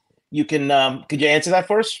 But you can, could you answer that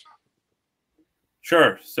for us?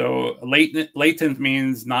 Sure. So latent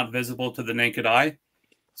means not visible to the naked eye.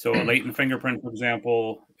 So a latent fingerprint, for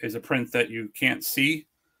example, is a print that you can't see,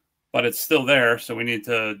 but it's still there. So we need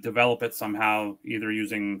to develop it somehow, either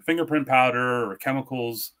using fingerprint powder or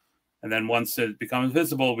chemicals. And then once it becomes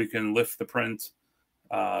visible, we can lift the print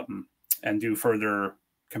and do further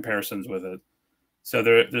comparisons with it. So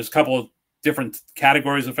there's a couple of different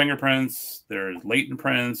categories of fingerprints. There's latent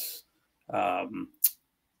prints.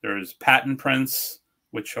 There's patent prints,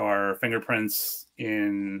 which are fingerprints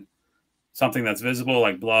in something that's visible,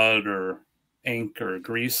 like blood or ink or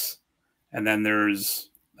grease. And then there's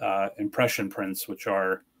impression prints, which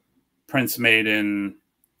are prints made in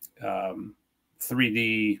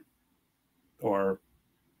 3D or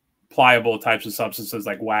pliable types of substances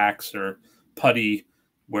like wax or putty,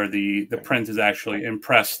 where the print is actually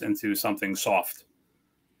impressed into something soft.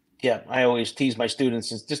 Yeah, I always tease my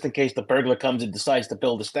students, just in case the burglar comes and decides to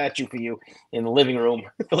build a statue for you in the living room,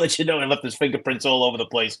 to let you know he left his fingerprints all over the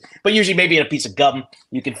place. But usually maybe in a piece of gum,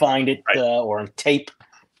 you can find it, right. Or on tape,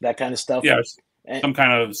 that kind of stuff. Yeah, some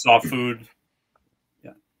kind of soft food.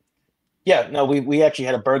 Yeah. Yeah, no, we actually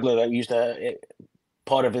had a burglar that used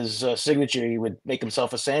part of his signature. He would make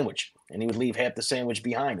himself a sandwich, and he would leave half the sandwich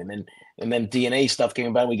behind, and then DNA stuff came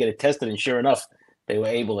about. We get it tested, and sure enough, they were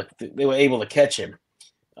able to catch him.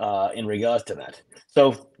 In regards to that.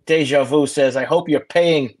 So Deja Vu says, I hope you're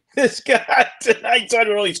paying this guy tonight to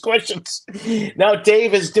answer all these questions. Now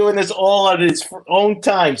Dave is doing this all on his own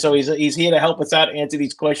time. So he's here to help us out, answer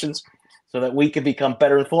these questions so that we can become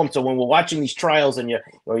better informed. So when we're watching these trials and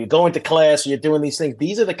you're going to class or you're doing these things,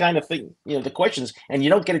 these are the kind of thing, the questions, and you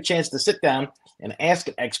don't get a chance to sit down and ask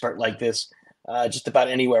an expert like this just about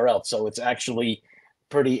anywhere else. So it's actually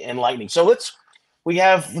pretty enlightening. So we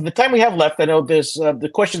have the time we have left. I know there's the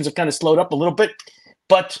questions have kind of slowed up a little bit,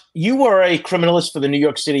 but you were a criminalist for the New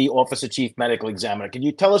York City Office of Chief Medical Examiner. Can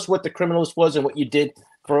you tell us what the criminalist was and what you did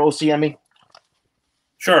for OCME?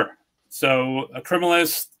 Sure. So a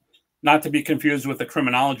criminalist, not to be confused with a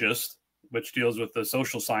criminologist, which deals with the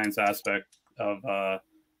social science aspect of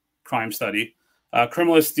crime study.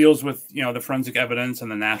 Criminalist deals with the forensic evidence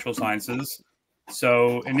and the natural sciences.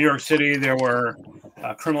 So in New York City, there were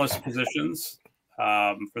criminalist positions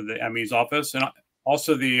for the ME's office, and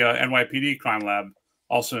also the NYPD crime lab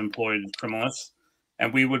also employed criminalists,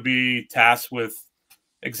 and we would be tasked with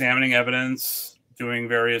examining evidence, doing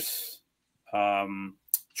various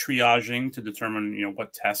triaging to determine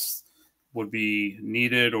what tests would be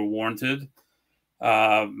needed or warranted,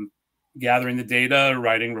 gathering the data,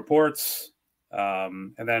 writing reports,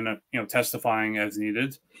 and then testifying as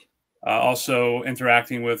needed. Also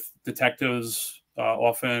interacting with detectives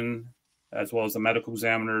often, as well as the medical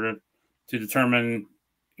examiner, to determine,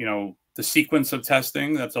 the sequence of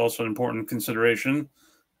testing. That's also an important consideration.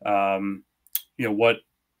 What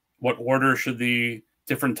order should the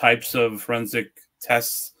different types of forensic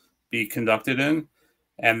tests be conducted in?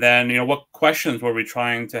 And then, what questions were we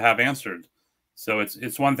trying to have answered? So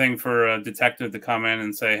it's one thing for a detective to come in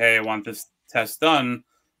and say, hey, I want this test done.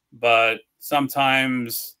 But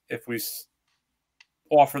sometimes if we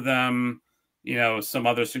offer them some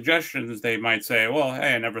other suggestions, they might say, well,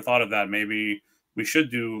 hey, I never thought of that. Maybe we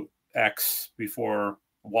should do X before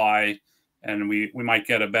Y, and we might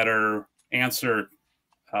get a better answer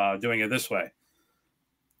doing it this way.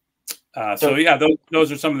 So yeah,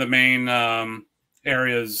 those are some of the main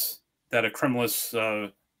areas that a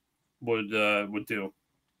criminalist would do.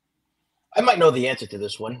 I might know the answer to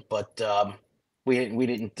this one, but we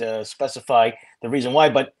didn't specify the reason why.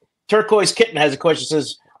 But Turquoise Kitten has a question.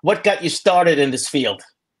 Says, what got you started in this field?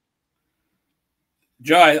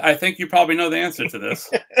 Joe, I think you probably know the answer to this.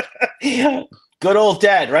 Good old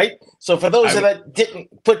dad, right? So for those that didn't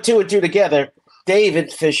put two and two together,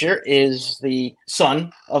 David Fisher is the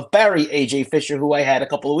son of Barry A.J. Fisher, who I had a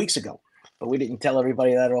couple of weeks ago. But we didn't tell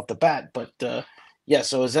everybody that off the bat. But yeah,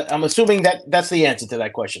 so I'm assuming that's the answer to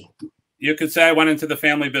that question. You could say I went into the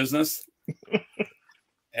family business.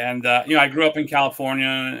 And, I grew up in California,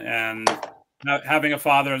 and having a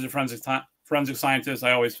father as a forensic scientist,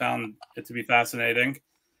 I always found it to be fascinating.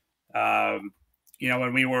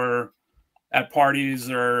 When we were at parties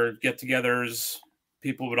or get-togethers,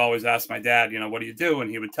 people would always ask my dad, what do you do? And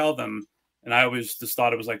he would tell them. And I always just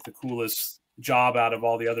thought it was like the coolest job out of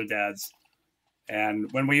all the other dads.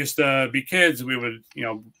 And when we used to be kids, we would,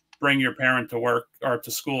 bring your parent to work or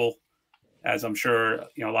to school, as I'm sure,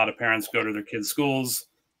 a lot of parents go to their kids' schools.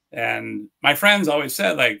 And my friends always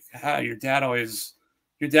said, like, your dad has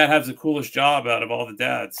the coolest job out of all the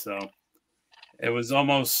dads. So it was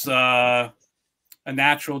almost a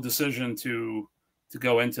natural decision to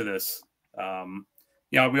go into this.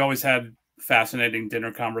 We always had fascinating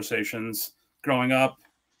dinner conversations growing up.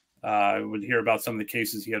 I would hear about some of the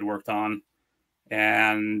cases he had worked on.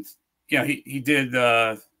 And, he did,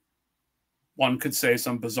 one could say,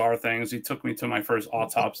 some bizarre things. He took me to my first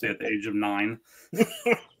autopsy at the age of 9.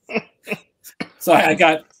 So I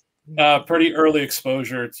got pretty early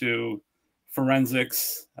exposure to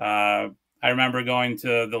forensics. I remember going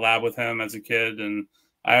to the lab with him as a kid, and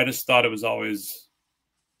I just thought it was always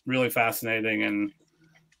really fascinating. And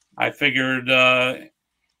I figured I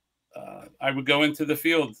would go into the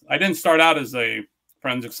field. I didn't start out as a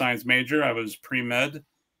forensic science major. I was pre-med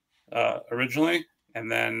originally. And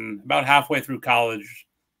then about halfway through college,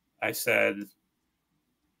 I said,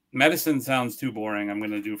 medicine sounds too boring. I'm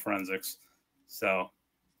going to do forensics. So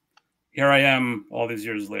here I am all these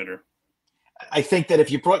years later. I think that if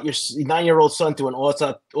you brought your 9-year-old son to an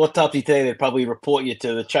autopsy today, they'd probably report you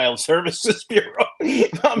to the Child Services Bureau.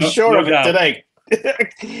 I'm sure of it today.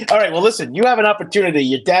 All right. Well, listen, you have an opportunity.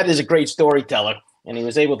 Your dad is a great storyteller, and he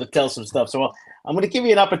was able to tell some stuff. So I'm going to give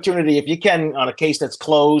you an opportunity, if you can, on a case that's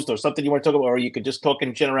closed or something you want to talk about, or you could just talk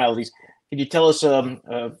in generalities. Can you tell us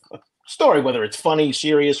a story, whether it's funny,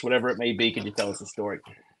 serious, whatever it may be? Can you tell us a story?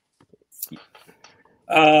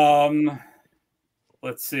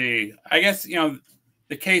 Let's see. I guess,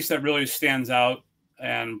 the case that really stands out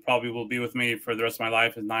and probably will be with me for the rest of my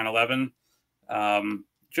life is 9/11.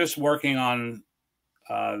 Just working on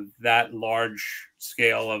that large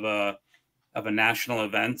scale of a national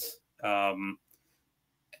event.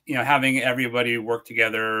 Having everybody work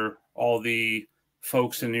together, all the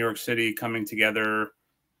folks in New York City coming together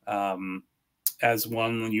as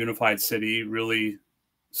one unified city really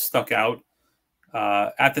stuck out.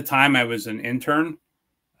 At the time, I was an intern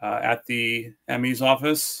at the ME's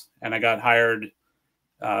office, and I got hired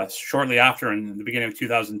shortly after, in the beginning of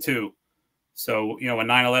 2002. So, when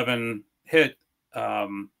 9/11 hit,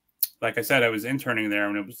 like I said, I was interning there,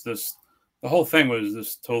 and it was the whole thing was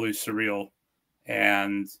just totally surreal.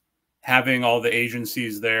 And having all the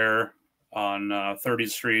agencies there on 30th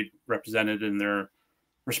Street represented in their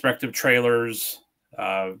respective trailers,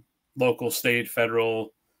 local, state,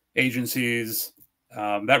 federal agencies,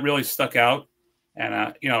 that really stuck out.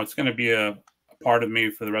 And, it's going to be a part of me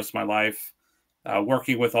for the rest of my life,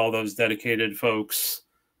 working with all those dedicated folks,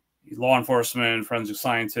 law enforcement, forensic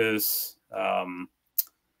scientists,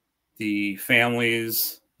 the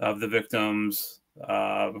families of the victims.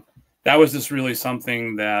 That was just really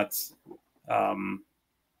something that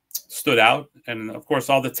stood out. And of course,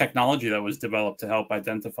 all the technology that was developed to help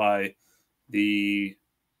identify the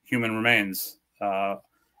human remains. A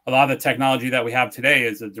lot of the technology that we have today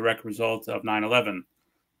is a direct result of 9/11.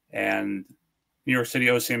 And New York City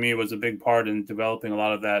OCME was a big part in developing a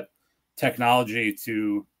lot of that technology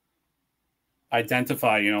to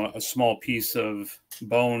identify, a small piece of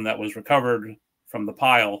bone that was recovered from the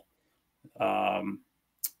pile.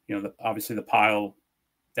 Obviously the pile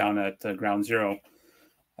down at Ground Zero.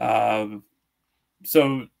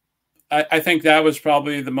 So I think that was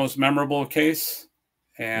probably the most memorable case.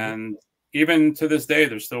 And even to this day,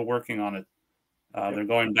 they're still working on it. They're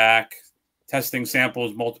going back, testing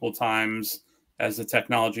samples multiple times as the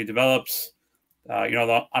technology develops.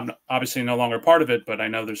 I'm obviously no longer part of it, but I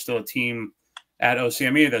know there's still a team at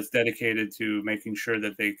OCME that's dedicated to making sure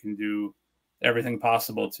that they can do everything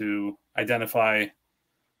possible to identify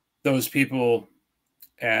those people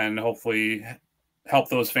and hopefully help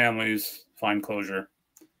those families find closure.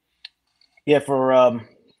 Yeah, for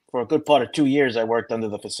a good part of 2 years, I worked under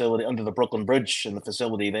the facility, under the Brooklyn Bridge, in the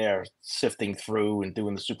facility there, sifting through and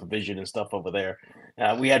doing the supervision and stuff over there.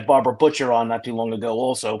 We had Barbara Butcher on not too long ago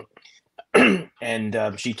also,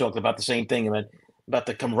 and she talked about the same thing, about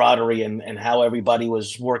the camaraderie and how everybody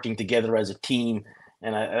was working together as a team.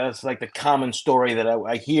 And that's like the common story that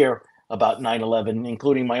I hear about 9/11,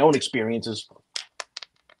 including my own experiences.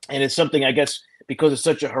 And it's something, I guess, because it's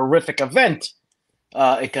such a horrific event,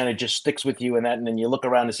 it kind of just sticks with you, and then you look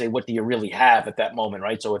around and say, what do you really have at that moment,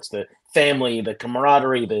 right? So it's the family, the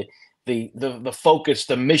camaraderie, the focus,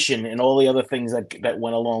 the mission, and all the other things that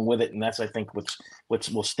went along with it. And that's, I think, what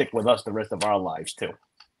will stick with us the rest of our lives too.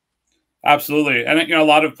 Absolutely. And, a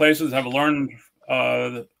lot of places have learned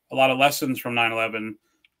a lot of lessons from 9/11.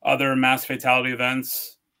 Other mass fatality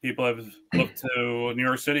events, people have looked to New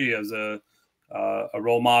York City as a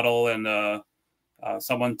role model and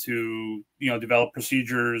someone to, develop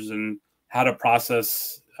procedures and how to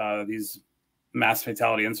process these mass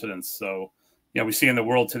fatality incidents. So, we see in the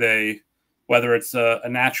world today, whether it's a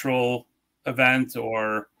natural event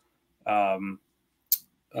or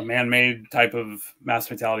a man-made type of mass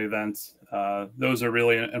fatality event, those are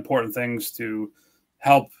really important things to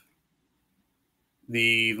help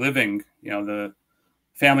the living, the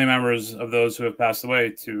family members of those who have passed away,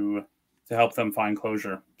 to help them find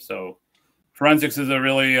closure. So forensics is a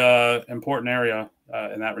really important area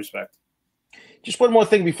in that respect. Just one more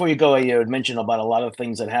thing before you go. You had mentioned about a lot of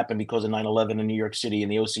things that happened because of 9/11 in New York City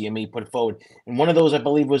and the OCME put forward. And one of those, I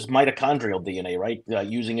believe, was mitochondrial DNA, right?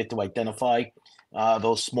 Using it to identify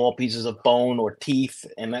those small pieces of bone or teeth.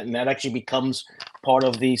 And that actually becomes part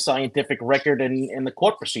of the scientific record in the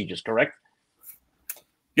court procedures, correct?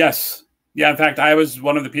 Yes. Yeah. In fact, I was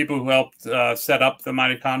one of the people who helped set up the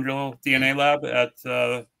mitochondrial DNA lab at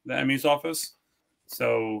the ME's office.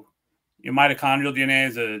 So your mitochondrial DNA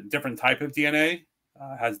is a different type of DNA,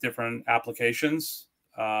 has different applications,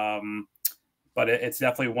 but it's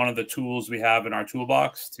definitely one of the tools we have in our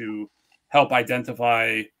toolbox to help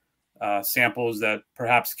identify samples that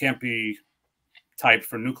perhaps can't be typed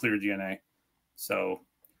for nuclear DNA. So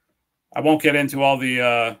I won't get into all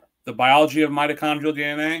the biology of mitochondrial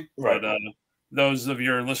DNA, right. But those of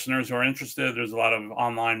your listeners who are interested, there's a lot of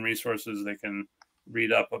online resources they can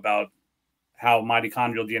read up about how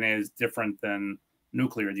mitochondrial DNA is different than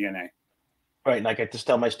nuclear DNA. Right. And like I just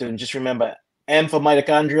tell my students, just remember M for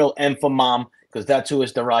mitochondrial, M for mom, because that's who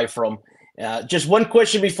it's derived from. Just one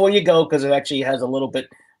question before you go, because it actually has a little bit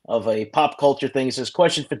of a pop culture thing. It says,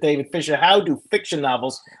 question for David Fisher: how do fiction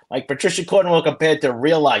novels like Patricia Cornwell compared to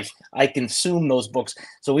real life? I consume those books.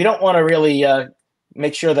 So we don't want to really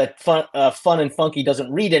make sure that fun and funky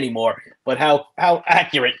doesn't read anymore, but how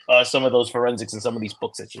accurate are some of those forensics and some of these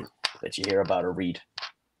books that you hear about or read?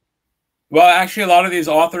 Well, actually, a lot of these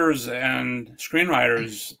authors and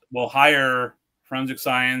screenwriters will hire forensic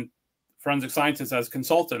scientists as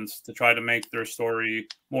consultants to try to make their story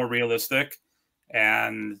more realistic.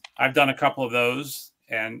 And I've done a couple of those.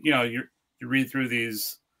 And, you read through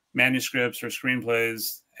these manuscripts or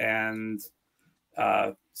screenplays, and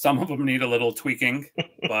some of them need a little tweaking,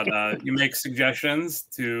 but you make suggestions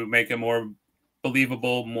to make it more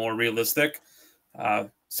believable, more realistic.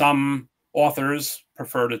 Some authors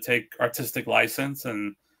prefer to take artistic license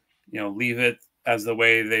and, leave it as the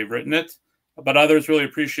way they've written it. But others really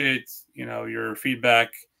appreciate, your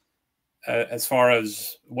feedback as far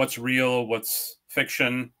as what's real, what's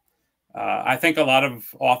fiction. I think a lot of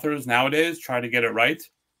authors nowadays try to get it right,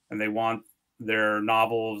 and they want their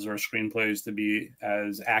novels or screenplays to be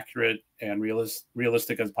as accurate and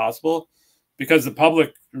realistic as possible, because the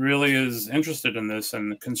public really is interested in this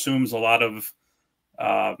and consumes a lot of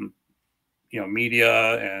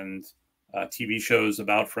media and TV shows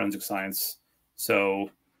about forensic science.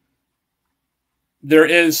 So there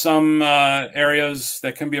is some areas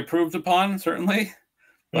that can be improved upon, certainly,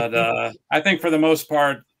 but I think for the most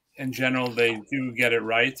part, in general, they do get it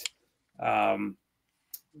right.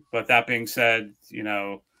 But that being said,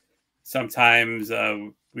 sometimes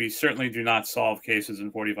we certainly do not solve cases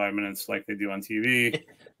in 45 minutes like they do on TV.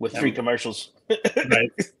 With 3 commercials. Right.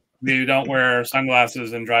 We don't wear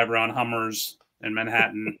sunglasses and drive around Hummers in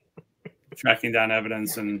Manhattan, tracking down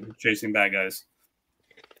evidence and chasing bad guys.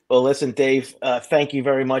 Well, listen, Dave, thank you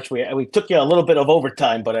very much. We took you a little bit of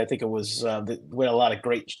overtime, but I think it was we had a lot of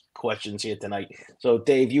great questions here tonight. So,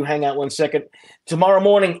 Dave, you hang out one second. Tomorrow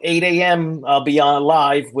morning, 8 a.m., I'll be on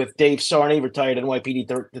live with Dave Sarney, retired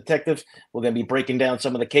NYPD detective. We're going to be breaking down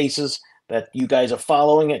some of the cases that you guys are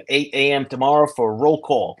following at 8 a.m. tomorrow for roll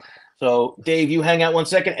call. So, Dave, you hang out one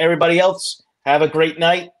second. Everybody else, have a great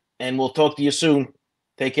night, and we'll talk to you soon.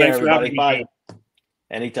 Take care, everybody. Bye.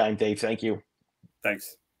 Anytime, Dave. Thank you.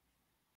 Thanks.